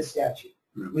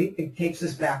 It takes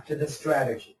us back to the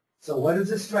strategy. So what is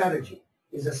a strategy?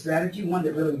 Is a strategy one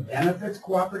that really benefits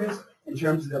cooperatives, in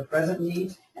terms of their present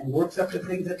needs and works up the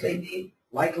things that they need,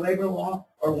 like labor law,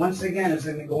 or once again, is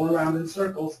going to go around in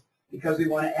circles because we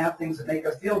want to add things that make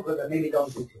us feel good but maybe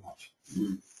don't do too much.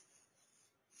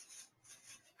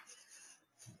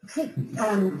 Okay,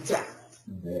 Jeff.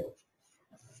 Okay.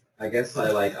 I guess I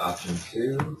like option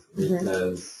 2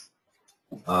 because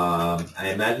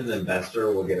I imagine the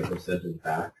investor will get a percentage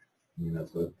back. And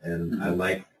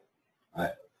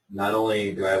not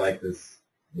only do I like this,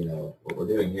 what we're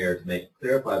doing here to make it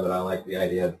clarify, but I like the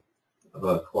idea of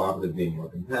a cooperative being more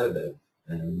competitive.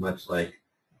 And much like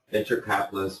venture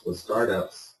capitalists with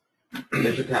startups,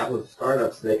 they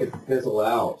could fizzle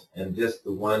out, and just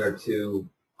the 1 or 2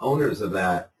 owners of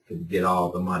that could get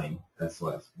all the money. That's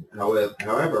less.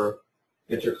 However,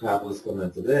 venture capitalists come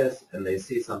into this, and they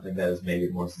see something that is maybe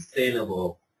more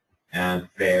sustainable and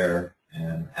fair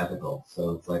and ethical.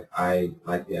 So it's like I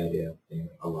like the idea of being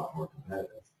a lot more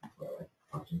competitive. That's what I like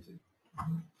option 2.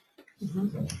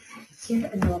 Here,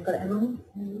 and then we'll go to Emily.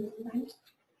 Okay.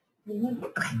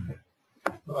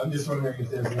 Well, I'm just wondering if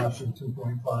there's an option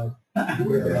 2.5.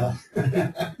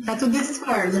 That's what this is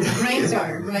for. Let's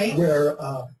brainstorm, right? Where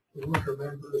the worker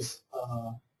members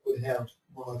would have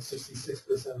more like 66%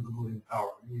 of the voting power.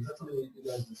 I mean, that's something that you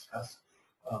guys discussed.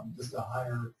 Just a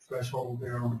higher threshold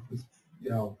there,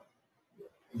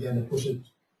 again, to push it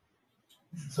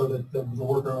so that the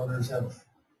worker owners have,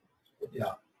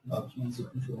 chance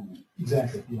of control.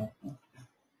 Exactly,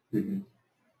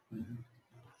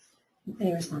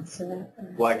 Any response to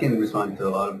that? Well, I can respond to a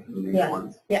lot of these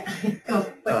ones. Yeah,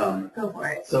 go for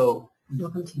it. So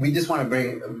we just want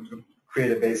to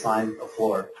create a baseline, a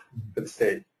floor for the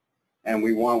state. And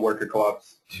we want worker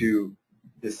co-ops to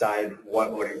decide what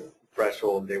voting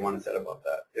threshold they want to set above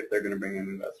that if they're going to bring in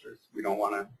investors. We don't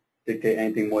want to dictate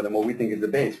anything more than what we think is the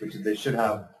base, which is they should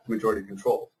have majority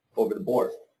control over the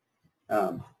board.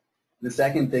 The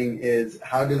second thing is,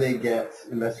 how do they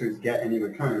investors get any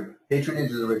return?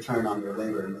 Patronage is a return on your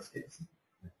labor in this case.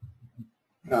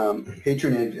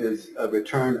 Patronage is a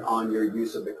return on your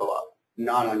use of the co-op,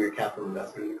 not on your capital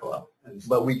investment in the co-op.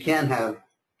 But we can have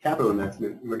capital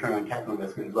investment, return on capital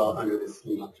investment as well under this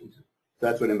scheme option 2. So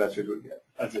that's what investors would get.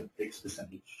 As a fixed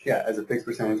percentage. Yeah, as a fixed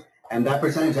percentage. And that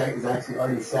percentage is actually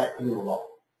already set in the law.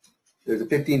 There's a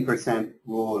 15%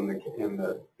 rule in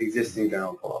the existing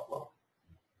general co-op law.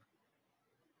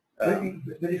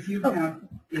 But if you have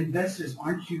investors,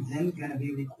 aren't you then going to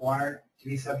be required to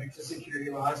be subject to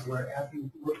security laws where after you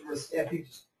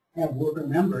have worker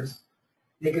members,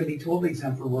 they can be totally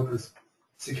exempt for workers'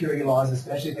 security laws,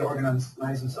 especially if they organize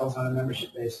themselves on a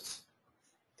membership basis?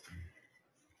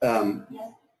 Yes.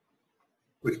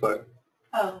 Which part?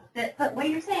 Oh, but what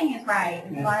you're saying is right.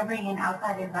 If you want to bring in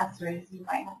outside investors, you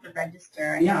might have to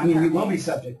register. Yeah, I mean, you will be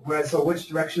subject. So which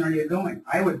direction are you going?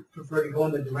 I would prefer to go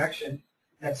in the direction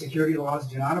that security laws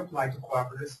do not apply to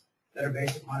cooperatives that are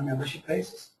based upon a membership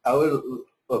basis.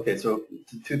 Okay, so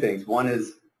 2 things. One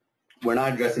is, we're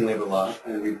not addressing labor law,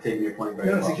 and we've taken your point very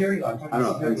well. No, security law. I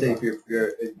don't know. I'm saying for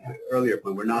your earlier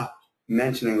point, we're not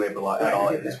mentioning labor law at all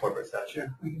in this corporate statute.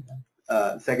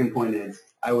 Second point is,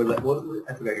 I would like,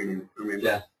 I forgot your name.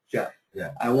 Remember? Jeff.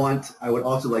 Yeah. I would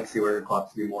also like to see worker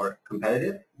co-ops be more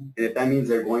competitive. And if that means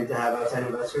they're going to have outside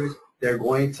investors, they're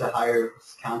going to hire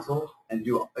counsel and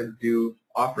do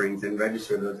offerings and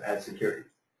register those as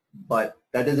securities. But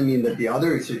that doesn't mean that the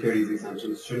other securities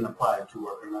exemptions shouldn't apply to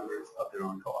worker members of their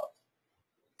own co-ops.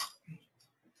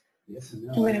 Yes and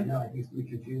no. I don't know. I think it's really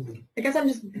confusing. I guess I'm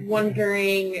just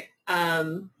wondering, I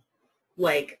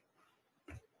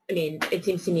mean, it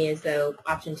seems to me as though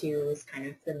option 2 is kind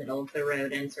of the middle of the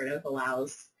road and sort of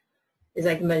is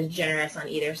like most generous on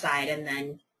either side, and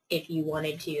then if you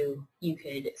wanted to, you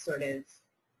could sort of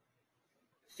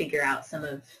figure out some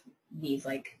of these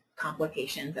like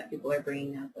complications that people are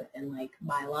bringing up within like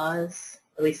bylaws.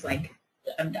 At least like,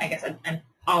 I guess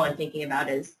all I'm thinking about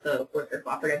is the worker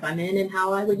cooperative I'm in and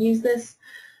how I would use this.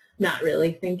 Not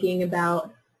really thinking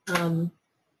about, I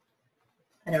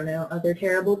don't know, other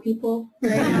terrible people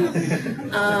right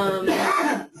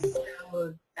now.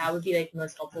 So that would be like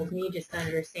most helpful to me, just to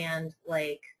understand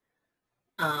like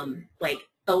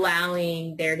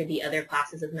allowing there to be other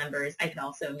classes of members. I could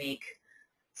also make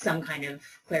some kind of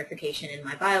clarification in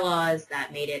my bylaws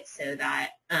that made it so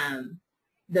that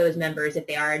those members, if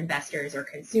they are investors or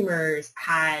consumers,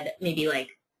 had maybe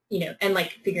like, and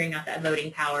like figuring out that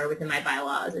voting power within my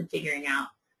bylaws and figuring out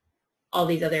all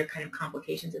these other kind of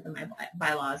complications within my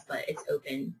bylaws, but it's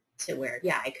open to where,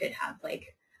 yeah, I could have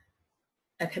like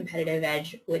a competitive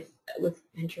edge with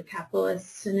venture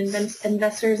capitalists and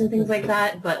investors and things like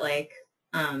that. But like,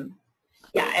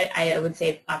 yeah, I would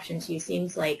say option 2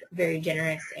 seems like very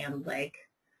generous and like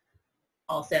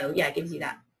also, yeah, it gives you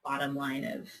that bottom line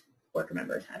of worker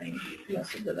members having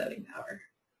most of the voting power.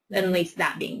 And at least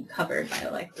that being covered by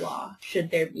like law, should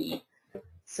there be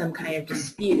some kind of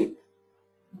dispute.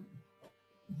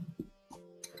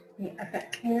 I've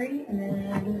got Carrie, and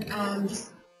then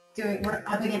just we're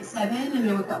up against 7, and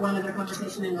then we've got one other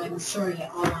conversation, and I'm sure you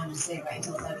all want to stay right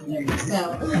until 7:30.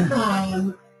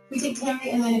 So we take Terry,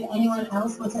 and then if anyone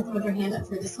else wants to throw their hand up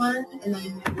for this one, and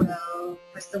then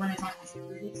we're still going to talk to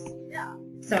securities. Yeah.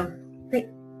 So, great.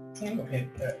 Terry? Okay,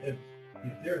 if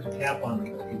there's a cap on what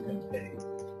he's going to pay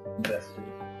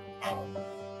investors,